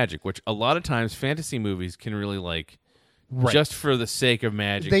with magic, which a lot of times fantasy movies can really just for the sake of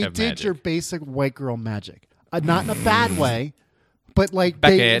magic. They have did magic. your basic white girl magic, not in a bad way. But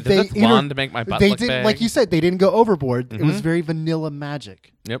Becca, does that wand to make my butt look big? Like you said, they didn't go overboard. Mm-hmm. It was very vanilla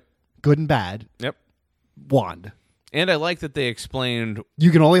magic. Yep. Good and bad. Yep. Wand. And I like that they explained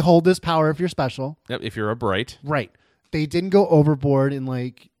you can only hold this power if you're special. Yep. If you're a bright. Right. They didn't go overboard and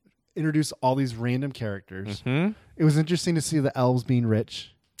introduce all these random characters. Mm-hmm. It was interesting to see the elves being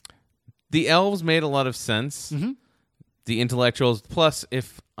rich. The elves made a lot of sense. Mm-hmm. The intellectuals. Plus,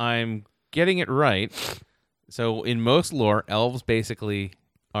 if I'm getting it right. So in most lore, elves basically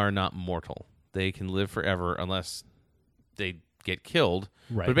are not mortal. They can live forever unless they get killed.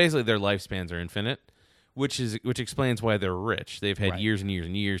 Right. But basically their lifespans are infinite, which explains why they're rich. They've had years and years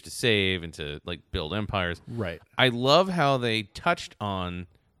and years to save and to build empires. Right. I love how they touched on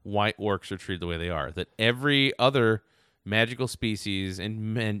why orcs are treated the way they are. That every other magical species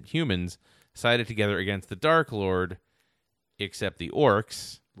and humans sided together against the Dark Lord except the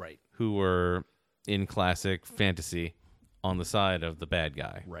orcs. Right. Who were in classic fantasy on the side of the bad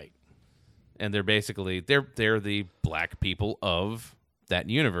guy. Right. And they're basically they're the black people of that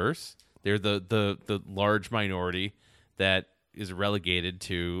universe. They're the large minority that is relegated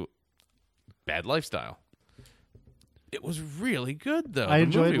to bad lifestyle. It was really good though. I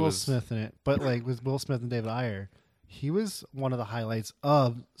enjoyed Will Smith in it, but with Will Smith and David Ayer, he was one of the highlights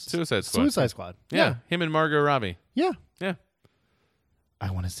of Suicide Squad. Yeah. Him and Margot Robbie. Yeah. Yeah.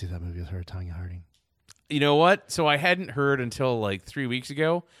 I want to see that movie with her, Tanya Harding. You know what? So I hadn't heard until 3 weeks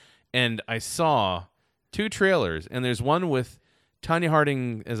ago, and I saw 2 trailers, and there's one with Tanya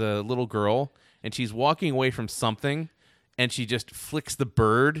Harding as a little girl, and she's walking away from something, and she just flicks the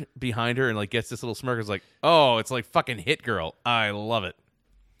bird behind her and gets this little smirk. It's it's fucking Hit Girl. I love it.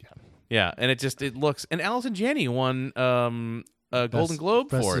 Yeah, and it looks, and Allison Janney won a Golden Globe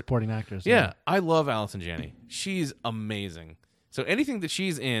Best for it. Supporting Actress. Yeah, I love Allison Janney. She's amazing. So anything that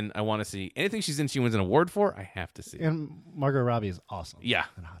she's in, I want to see. Anything she's in, she wins an award for, I have to see. And Margot Robbie is awesome. Yeah.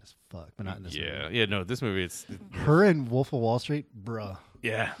 And hot as fuck, but not in this movie. Yeah, no, this movie, it's... Her and Wolf of Wall Street, bruh.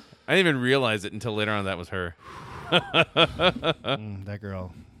 Yeah. I didn't even realize it until later on that was her. That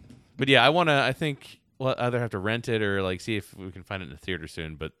girl. But yeah, I think we'll either have to rent it or like see if we can find it in the theater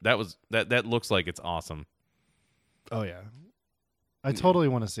soon. But that looks like it's awesome. Oh yeah, I totally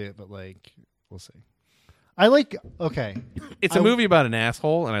want to see it, but like we'll see. I like It's a movie about an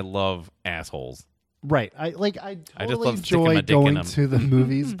asshole, and I love assholes. Right. I just totally love sticking my enjoy dick in going them. to the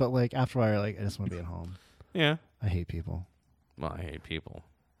movies, but like after a while, like I just want to be at home. Yeah. I hate people. Well, I hate people.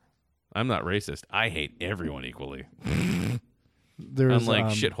 I'm not racist. I hate everyone equally. There's Unlike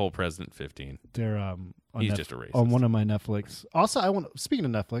shithole President 15. They're on He's just a racist. on one of my Netflix. Also, speaking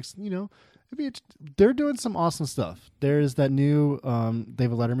of Netflix, they're doing some awesome stuff. There's that new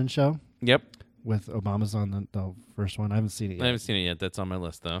David Letterman show. Yep. With Obama's on the first one. I haven't seen it yet. I haven't seen it yet. That's on my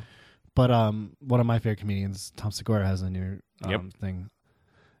list, though. But one of my favorite comedians, Tom Segura, has a new thing,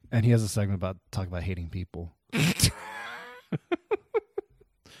 and he has a segment talking about hating people.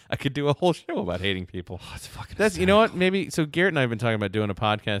 I could do a whole show about hating people. Oh, it's fucking. That's you know what? Maybe so. Garrett and I have been talking about doing a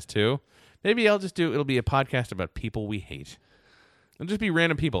podcast too. Maybe it'll be a podcast about people we hate. It'll just be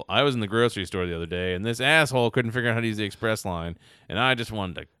random people. I was in the grocery store the other day, and this asshole couldn't figure out how to use the express line, and I just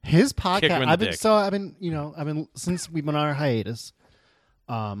wanted to his kick him in podcast. the dick. I've been since we've been on our hiatus.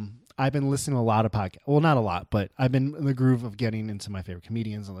 I've been listening to a lot of podcasts. Well, not a lot, but I've been in the groove of getting into my favorite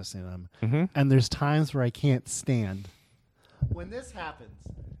comedians and listening to them. Mm-hmm. And there's times where I can't stand when this happens.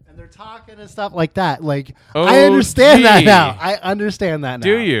 And they're talking and stuff like that. Like, I understand that now. I understand that now.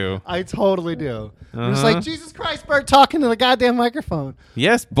 Do you? I totally do. It's like, Jesus Christ, Bert talking to the goddamn microphone.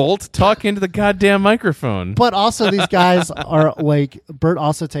 Yes, Bolt, talk into the goddamn microphone. But also these guys are like, Bert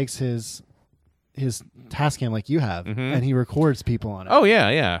also takes his Tascam like you have, and he records people on it. Oh,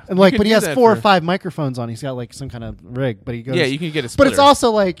 yeah. And but he has 4 or 5 microphones on. He's got like some kind of rig, but he goes. Yeah, you can get a But splitter. it's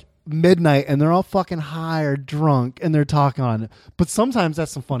also like midnight and they're all fucking high or drunk and they're talking on it. But sometimes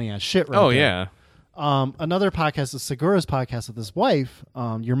that's some funny ass shit, right? Oh, there. yeah. Another podcast is Segura's podcast with his wife,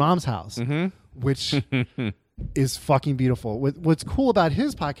 Your Mom's House, which is fucking beautiful. What's cool about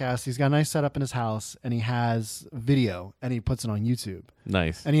his podcast, he's got a nice setup in his house and he has video and he puts it on YouTube.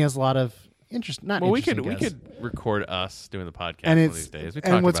 Nice. And he has a lot of interest. we could record us doing the podcast and one of these days.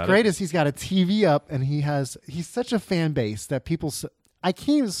 And what's great is he's got a TV up and he's such a fan base that people. I can't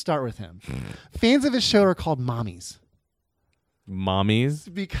even start with him. Fans of his show are called mommies.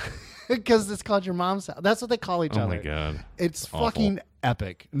 Mommies? Because it's called Your Mom's House. That's what they call each other. Oh my god. It's awful. fucking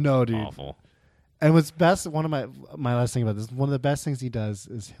epic. No, dude. Awful. And what's best, one of my last thing about this, one of the best things he does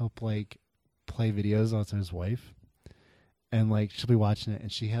is he'll play videos on his wife. And like she'll be watching it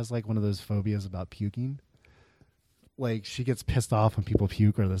and she has like one of those phobias about puking. Like she gets pissed off when people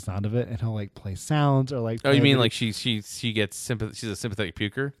puke or the sound of it, and he'll like play sounds or like. Oh, you mean like she gets sympathy? She's a sympathetic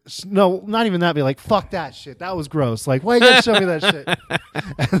puker. No, not even that. Be like, fuck that shit. That was gross. Like, why you gotta show me that shit?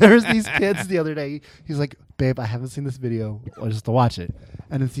 And there's these kids the other day. He's like, babe, I haven't seen this video, or just to watch it.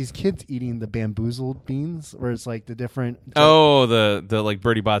 And it's these kids eating the bamboozled beans, where it's like the different. Oh, the like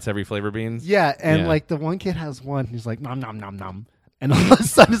Birdie Bots every flavor beans. Yeah, and like the one kid has one. He's like, nom nom nom nom, and all of a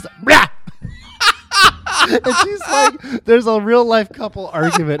sudden it's like, Brah! And she's like, there's a real life couple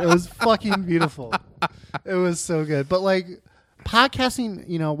argument. It was fucking beautiful. It was so good. But like podcasting,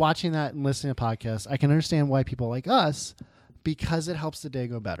 watching that and listening to podcasts, I can understand why people like us, because it helps the day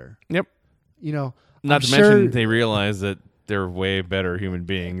go better. Yep. Not I'm to mention they realize that they're way better human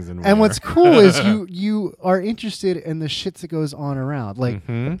beings than we and are. what's cool is you are interested in the shit that goes on around. Like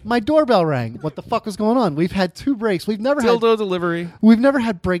my doorbell rang. What the fuck was going on? We've had 2 breaks. We've never dildo delivery. We've never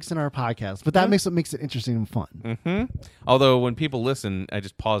had breaks in our podcast, but that makes it interesting and fun. Although when people listen, I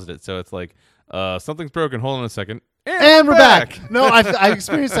just paused it, so it's like something's broken. Hold on a second. And we're back. No, I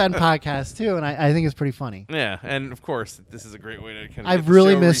experienced that in podcasts too, and I think it's pretty funny. Yeah, and of course, this is a great way to kind of. I've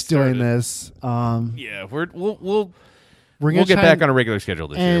really missed doing this. Yeah, we'll We're gonna get back on a regular schedule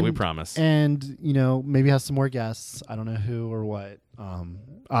this year. We promise. And maybe have some more guests. I don't know who or what.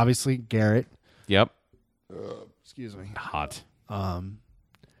 Obviously Garrett. Yep. Excuse me. Hot.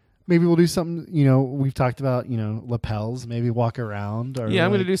 Maybe we'll do something. We've talked about lapels. Maybe walk around. Or yeah,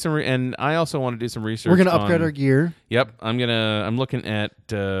 I'm gonna do some, and I also want to do some research. We're gonna upgrade our gear. Yep, I'm looking at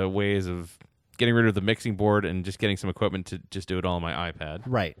ways of getting rid of the mixing board and just getting some equipment to just do it all on my iPad.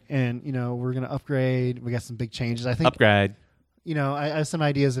 Right, and we're gonna upgrade. We got some big changes. I think upgrade. I have some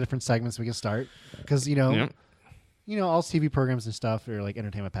ideas of different segments we can start because all TV programs and stuff or like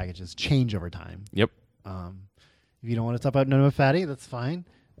entertainment packages change over time. Yep. If you don't want to talk about None of Fatty, that's fine.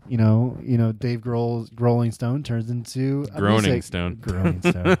 Dave Grohl's Growling Stone turns into a Groaning Stone. Groaning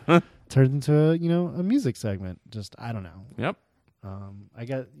Stone turns into a music segment. Just I don't know. Yep.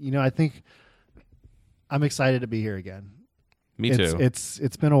 I think I'm excited to be here again. Me too. It's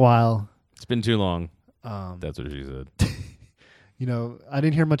been a while. It's been too long. That's what she said. I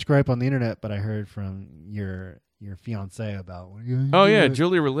didn't hear much gripe on the internet, but I heard from your fiance about. Oh yeah,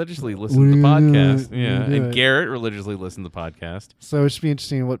 Julie religiously listened to the podcast. Yeah, and Garrett religiously listened to the podcast. So it should be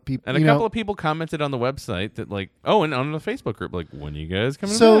interesting what people. And a couple of people commented on the website that and on the Facebook group, like, when you guys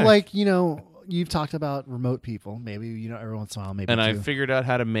coming? So back? You've talked about remote people. Maybe every once in a while, maybe. And two. I figured out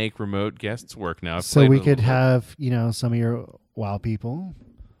how to make remote guests work now. So we could have some of your WoW people,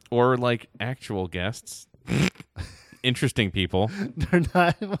 or like actual guests, interesting people. They're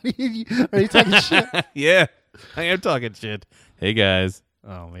not. Are you talking shit? Yeah, I am talking shit. Hey guys.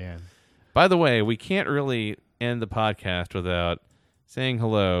 Oh man. By the way, we can't really end the podcast without saying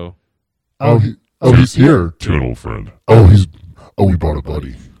hello. He's here. To an old friend. We brought a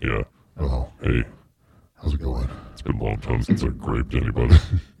buddy. Yeah. Oh, hey. How's it going? It's been a long time since I graped anybody.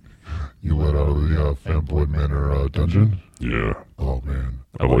 You let out of the Fanboy Manor dungeon? Yeah. Oh, man.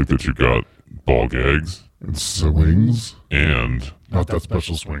 I like that you got ball gags. And swings. And... Not that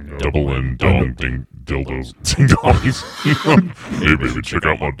special swing, though. Double N dong ding dildos. Ding dongs. Hey, baby, check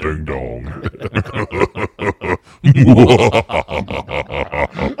out my ding dong.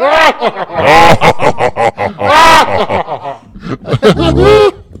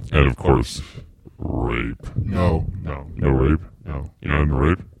 And of course, rape. No rape. No, you're not into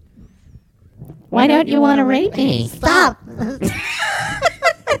rape. Why don't you want to rape me? Stop!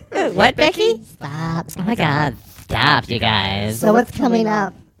 What, Becky? Stop. Oh my God! Stop, you guys! So what's coming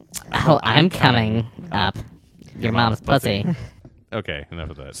up? Oh, I'm coming up. Your mom's pussy. Okay,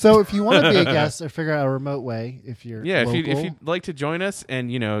 enough of that. So if you want to be a guest or figure out a remote way, if you're local, if you'd like to join us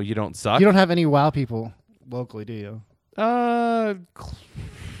and you don't suck. you don't have any WoW people locally, do you?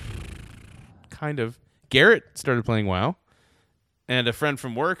 Kind of. Garrett started playing WoW, and a friend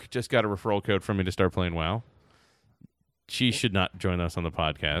from work just got a referral code from me to start playing WoW. She should not join us on the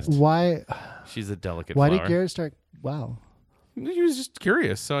podcast. Why? She's a delicate Why flower. did Garrett start WoW? He was just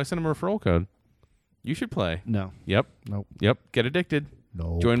curious, so I sent him a referral code. You should play. No. Yep. Nope. Yep. Get addicted.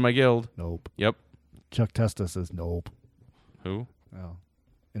 Nope. Join my guild. Nope. Yep. Chuck Testa says nope. Who? Oh.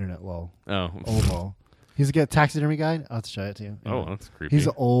 Internet lol. Oh. Old lol. He's a taxidermy guy. I'll have to show it to you. Oh, that's creepy. He's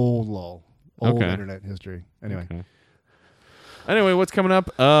old lol. Old Okay. internet history. Anyway. Okay. Anyway, what's coming up?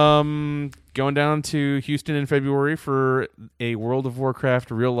 Going down to Houston in February for a World of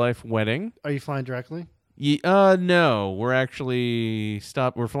Warcraft real life wedding. Are you flying directly? No, we're actually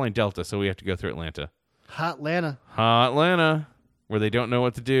We're flying Delta, so we have to go through Atlanta. Hot Atlanta. Hot Atlanta, where they don't know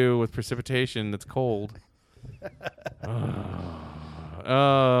what to do with precipitation that's cold.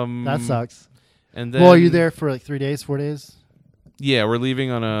 That sucks. And then, Well, are you there for like 3 days, 4 days? Yeah, we're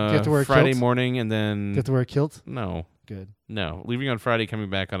leaving on Do you have to wear a Friday kilts? morning, and Do then you have to wear a kilt? no, Good. leaving on Friday, coming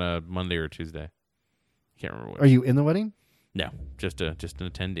back on a Monday or Tuesday. Can't remember which. Are you in the wedding? No, just an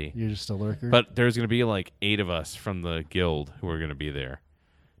attendee. You're just a lurker? But there's going to be like 8 of us from the guild who are going to be there,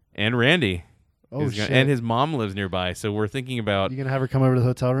 and Randy. Oh, shit. And his mom lives nearby, so we're thinking about You going to have her come over to the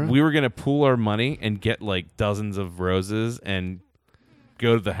hotel room? we were going to pool our money and get like dozens of roses and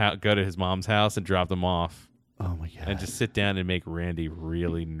go to his mom's house and drop them off. Oh, my God. And just sit down and make Randy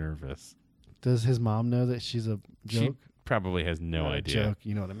really nervous. Does his mom know that she's a joke? She probably has no Not a idea. joke,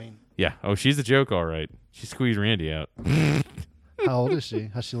 you know what I mean? Yeah. Oh, she's a joke, all right. She squeezed Randy out. How old is she?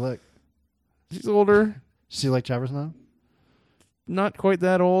 How's she look? She's older. She like Trevor's mom? Not quite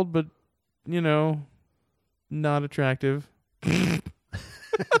that old, but, not attractive.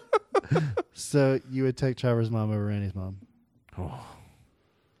 So you would take Trevor's mom over Randy's mom? Oh.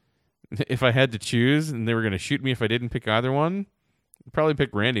 If I had to choose and they were going to shoot me if I didn't pick either one, I'd probably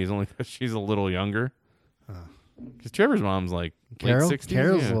pick Randy's only because she's a little younger. Because Trevor's mom's like Carol? late 60s.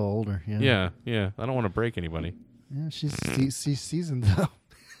 Carol's yeah. a little older. Yeah. Yeah. I don't want to break anybody. Yeah, she's seasoned though.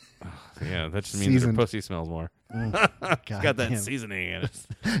 Yeah, that just means her Seasoned. pussy smells more. God It's got that damn. seasoning in it.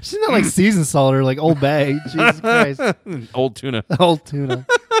 She's not like seasoned salt or like Old Bay. Jesus Christ. Old tuna. Old tuna.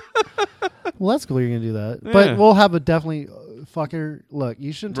 Well, that's cool. You're gonna do that, Yeah. but we'll have a definitely fuck her. Look,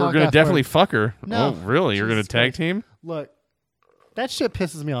 you shouldn't We're talk. going to after definitely her. fuck her. No. Oh, really? You're going to Jesus tag Christ. team? Look, that shit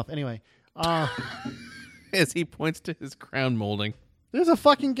pisses me off. Anyway, As he points to his crown molding. there's a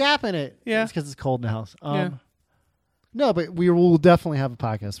fucking gap in it. Yeah. It's because it's cold in the house. Yeah. No, but we will definitely have a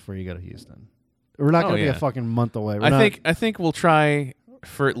podcast before you go to Houston. We're not going to be yeah. a fucking month away. I think we'll try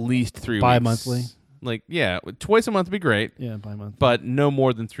for at least 3 weeks. Bi-monthly? Like, yeah, twice a month would be great, Yeah, by month. but no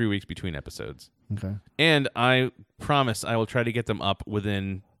more than 3 weeks between episodes. Okay. And I promise I will try to get them up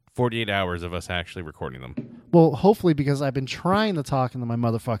within 48 hours of us actually recording them. Well, hopefully, because I've been trying to talk into my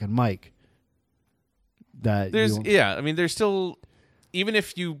motherfucking mic. There's still, even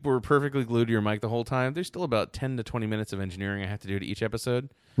if you were perfectly glued to your mic the whole time, there's still about 10 to 20 minutes of engineering I have to do to each episode.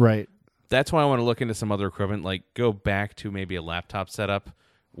 Right. That's why I want to look into some other equipment, like go back to maybe a laptop setup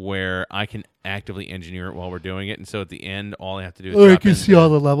where I can actively engineer it while we're doing it. And so at the end, all I have to do is Or you drop can in see all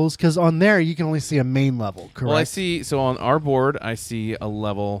the levels, because on there you can only see a main level, correct? Well, I see. So on our board, I see a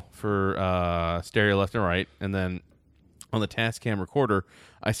level for stereo left and right. And then on the Tascam recorder,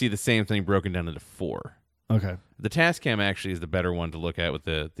 I see the same thing broken down into 4. Okay. The Tascam actually is the better one to look at with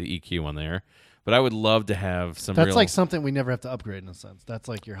the EQ on there. But I would love to have some That's real... like something we never have to upgrade in a sense. That's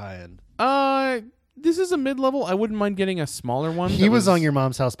like your high end. This is a mid-level. I wouldn't mind getting a smaller one. He was on your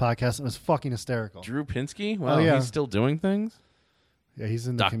mom's house podcast and it was fucking hysterical. Drew Pinsky? Wow, yeah. He's still doing things? Yeah, he's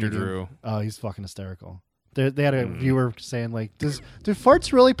in the Dr. comedian. Drew. Oh, he's fucking hysterical. They had a viewer saying, like, do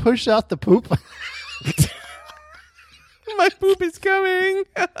farts really push out the poop? My poop is coming.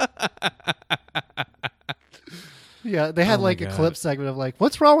 Yeah, they had Oh my like a God. clip segment of like,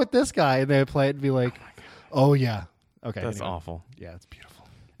 what's wrong with this guy? And they would play it and be like, oh yeah. Okay. That's anyway. awful. Yeah, it's beautiful.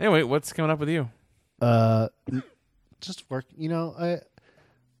 Anyway, what's coming up with you? Just work. You know,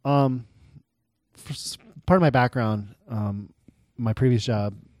 part of my background, my previous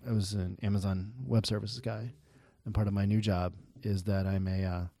job, I was an Amazon Web Services guy, and part of my new job is that I'm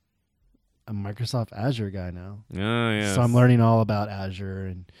a Microsoft Azure guy now. Oh, yeah. So I'm learning all about Azure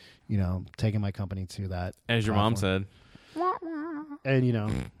and taking my company to that. As your mom platform. said.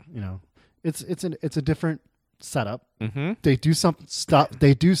 And it's a different setup. Mm-hmm. They do some stuff.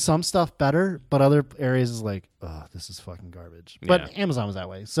 They do some stuff better, but other areas is like, oh, this is fucking garbage. But Yeah. Amazon was that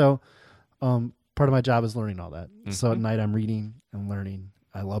way. So, part of my job is learning all that. So at night I'm reading and learning.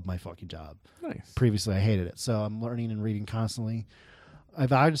 I love my fucking job. Nice. Previously I hated it, so I'm learning and reading constantly.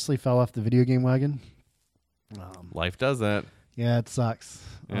 I've obviously fell off the video game wagon. Life does that. Yeah, it sucks.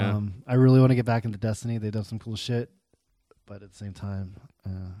 Yeah. I really want to get back into Destiny. They've done some cool shit, but at the same time,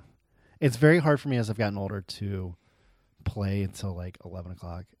 it's very hard for me as I've gotten older to play until like 11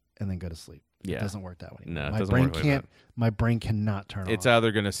 o'clock and then go to sleep. Yeah. It doesn't work that way. No, it my doesn't brain work like can't. that. My brain cannot turn It's off.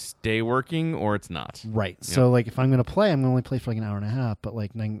 either going to stay working or it's not. Right. Yep. So like if I'm going to play, I'm going to only play for like an hour and a half. But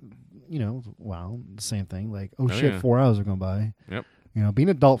like then, wow, the same thing. Like shit, yeah. 4 hours are going by. Yep. Being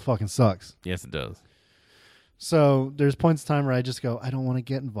an adult fucking sucks. Yes, it does. So there's points in time where I just go, I don't want to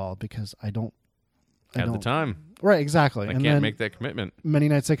get involved because I don't Have the time. Right, exactly. I and can't then make that commitment. many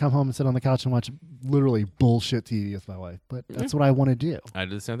nights I come home and sit on the couch and watch literally bullshit TV with my wife. But that's what I want to do. I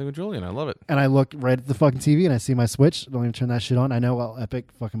did the same thing with Julian. I love it. And I look right at the fucking TV and I see my Switch. Don't even turn that shit on. I know how epic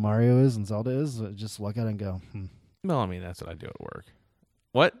fucking Mario is and Zelda is. I just look at it and go, Well, I mean, that's what I do at work.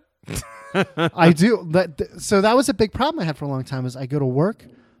 What? I do. So that was a big problem I had for a long time is I go to work.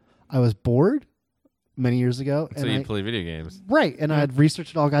 I was bored many years ago. So you play video games. Right. And I'd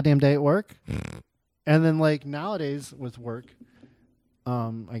researched it all goddamn day at work. And then like nowadays with work,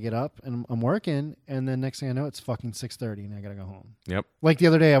 I get up and I'm working, and then next thing I know, it's fucking 6:30 and I gotta go home. Yep. Like the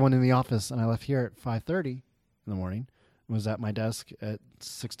other day, I went in the office and I left here at 5:30 in the morning. Was at my desk at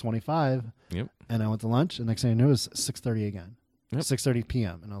 6:25. Yep. And I went to lunch, and next thing I knew, it was 6:30 again. Yep. 6:30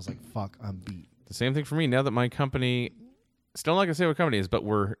 p.m. And I was like, "Fuck, I'm beat." The same thing for me now that my company, still not going to say what company it is, but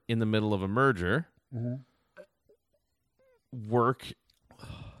we're in the middle of a merger. Work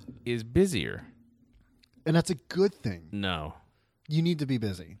is busier. And that's a good thing. No, You need to be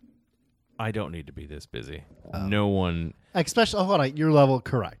busy, I don't need to be this busy. No one. especially hold on, your level,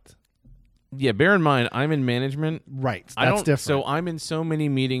 correct? Yeah, bear in mind, I'm in management. Right. That's I don't. different. So I'm in so many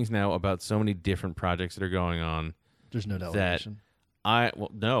meetings now about so many different projects that are going on. There's no That delegation.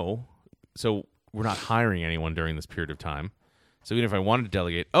 no. So we're not hiring anyone during this period of time. So even if I wanted to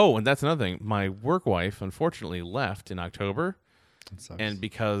delegate, and that's another thing. My work wife unfortunately left in October. That sucks. And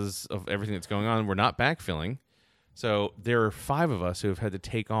because of everything that's going on, we're not backfilling. So there are 5 of us who have had to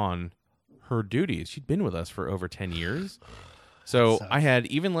take on her duties. She'd been with us for over 10 years. So I had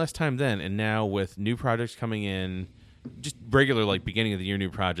even less time then. And now with new projects coming in, just regular like beginning of the year new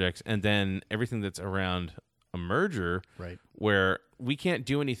projects, and then everything that's around a merger, Right. where we can't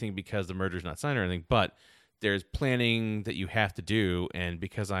do anything because the merger's not signed or anything, but there's planning that you have to do. And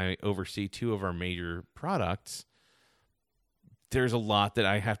because I oversee 2 of our major products, there's a lot that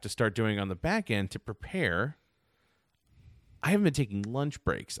I have to start doing on the back end to prepare. I haven't been taking lunch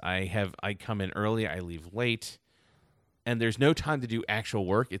breaks. I come in early, I leave late, and there's no time to do actual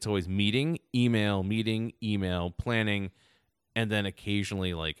work. It's always meeting, email, planning, and then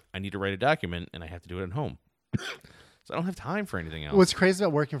occasionally like I need to write a document and I have to do it at home. So I don't have time for anything else. What's crazy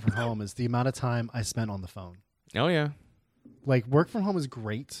about working from home is the amount of time I spent on the phone. Oh yeah. Like work from home is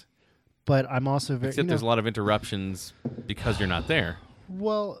great, but I'm also very Except there's a lot of interruptions because you're not there.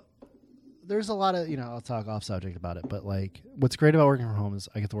 well. There's a lot of I'll talk off subject about it, but like what's great about working from home is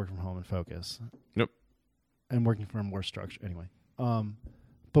I get to work from home and focus. Nope. And working from more structure anyway.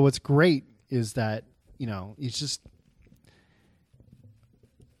 But what's great is that, you know, it's just,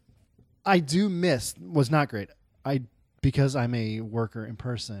 I do miss, was not great. Because I'm a worker in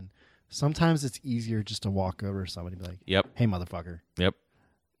person, sometimes it's easier just to walk over to somebody and be like, Yep. hey, motherfucker. Yep.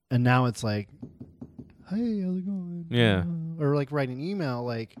 And now it's like, hey, how's it going? Yeah. Or like write an email.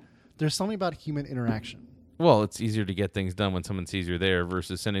 Like, there's something about human interaction. Well, it's easier to get things done when someone sees you're there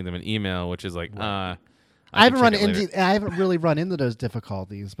versus sending them an email, which is like, I can haven't check it later. I haven't really run into those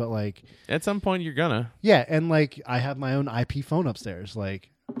difficulties, but like, At some point, you're gonna. yeah, and like I have my own IP phone upstairs. Like,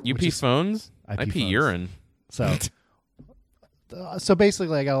 You which pee is- phones? I I pee pee phones. urine. So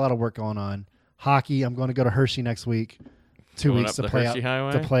basically, I got a lot of work going on. Hockey. I'm going to go to Hershey next week. 2 Going weeks up to the play Hershey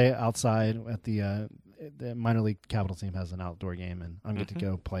Highway? to play outside at the minor league Capital team has an outdoor game, and I'm get to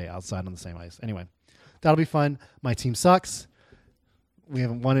go play outside on the same ice. Anyway, that'll be fun. My team sucks. We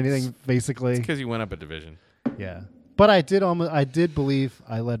haven't won anything basically. Because you went up a division. Yeah, but I did believe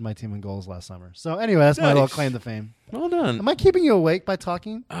I led my team in goals last summer. So anyway, that's my Nice. little claim to fame. Well done. Am I keeping you awake by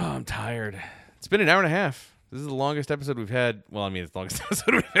talking? Oh, I'm tired. It's been an hour and a half. This is the longest episode we've had. Well, I mean, it's the longest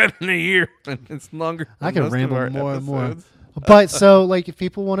episode we've had in a year. It's longer. I than can most of ramble our more and more. episodes. But so, like, if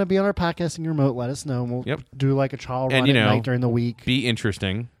people want to be on our podcasting remote, let us know. And we'll Yep. do like a trial run And, you at know, night during the week. Be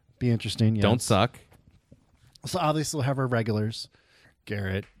interesting. Be interesting. Yes. Don't suck. So obviously we'll have our regulars.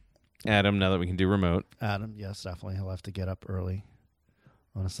 Garrett, Adam, now that we can do remote. Adam, yes, definitely. He'll have to get up early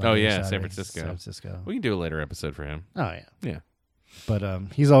on a Sunday. or yeah, San Saturday. Francisco. San Francisco. We can do a later episode for him. Oh yeah. Yeah. But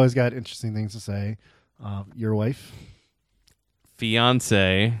he's always got interesting things to say. Your wife?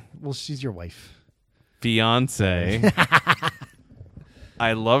 Fiance. Well, she's your wife. Fiance.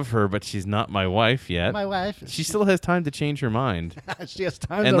 I love her, but she's not my wife yet. My wife. She still has time to change her mind. she has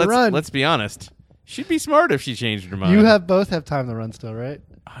time And to run. let's be honest. She'd be smart if she changed her mind. You both have time to run still, right?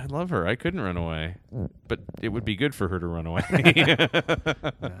 I love her. I couldn't run away. But it would be good for her to run away.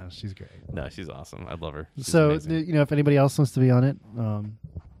 No, she's great. No, she's awesome. I love her. She's So, amazing. you know, if anybody else wants to be on it,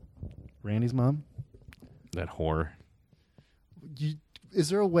 Randy's mom. That whore. Is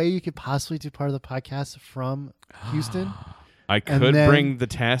there a way you could possibly do part of the podcast from Houston I And could then- bring the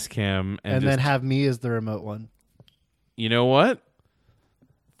Tascam and just, then have me as the remote one? You know what?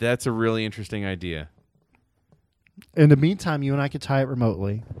 That's a really interesting idea. In the meantime, you and I could tie it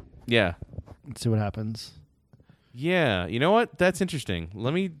remotely Yeah. and see what happens. Yeah. You know what? That's interesting.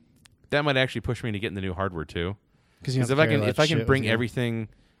 That might actually push me to getting the new hardware too. Because Because if I can bring everything,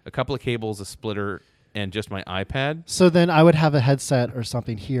 a couple of cables, a splitter, and just my iPad. So then I would have a headset or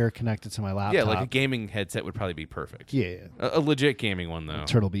something here connected to my laptop. Yeah, like a gaming headset would probably be perfect. Yeah. A legit gaming one though.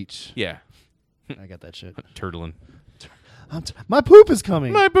 Turtle Beach. Yeah. I got that shit. Turtling. My poop is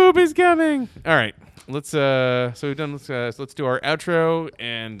coming. My boob is coming. All right. Let's so we've done let's do our outro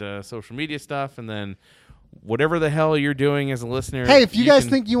and social media stuff, and then whatever the hell you're doing as a listener. Hey, if you guys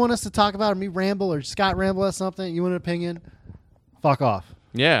can- think you want us to talk about, or me ramble, or Scott ramble or something, you want an opinion, fuck off.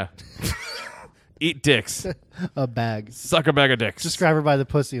 Yeah. Eat dicks. A bag. Suck a bag of dicks. Just grab her by the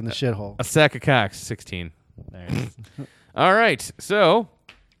pussy in the shithole. a sack of cocks. 16. There it is. All right. So,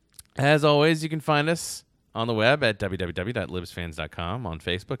 as always, you can find us on the web at www.libsfans.com, on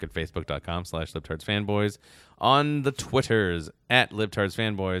Facebook at facebook.com/libtardsfanboys, on the Twitters at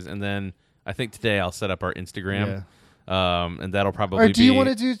libtardsfanboys, and then I think today I'll set up our Instagram, and that'll probably Or be... do you want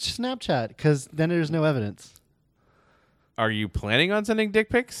to do Snapchat? Because then there's no evidence. Are you planning on sending dick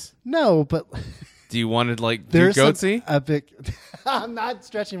pics? No, but Do you want to, like, do there's some goatsy? epic. I'm not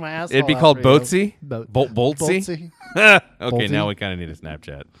stretching my asshole. It'd be out called for you. boatsy? Boltsy? Boltsy. Okay, Bolty. now we kind of need a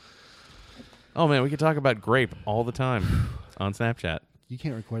Snapchat. Oh, man, we could talk about grape all the time on Snapchat. You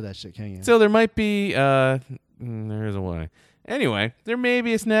can't record that shit, can you? So there might be, there is a way. Anyway, there may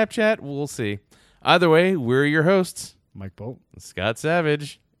be a Snapchat. We'll see. Either way, we're your hosts. Mike Bolt, Scott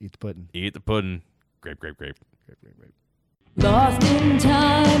Savage. eat the pudding. Eat the pudding. Grape, grape, grape. Grape, grape, grape. Lost in time.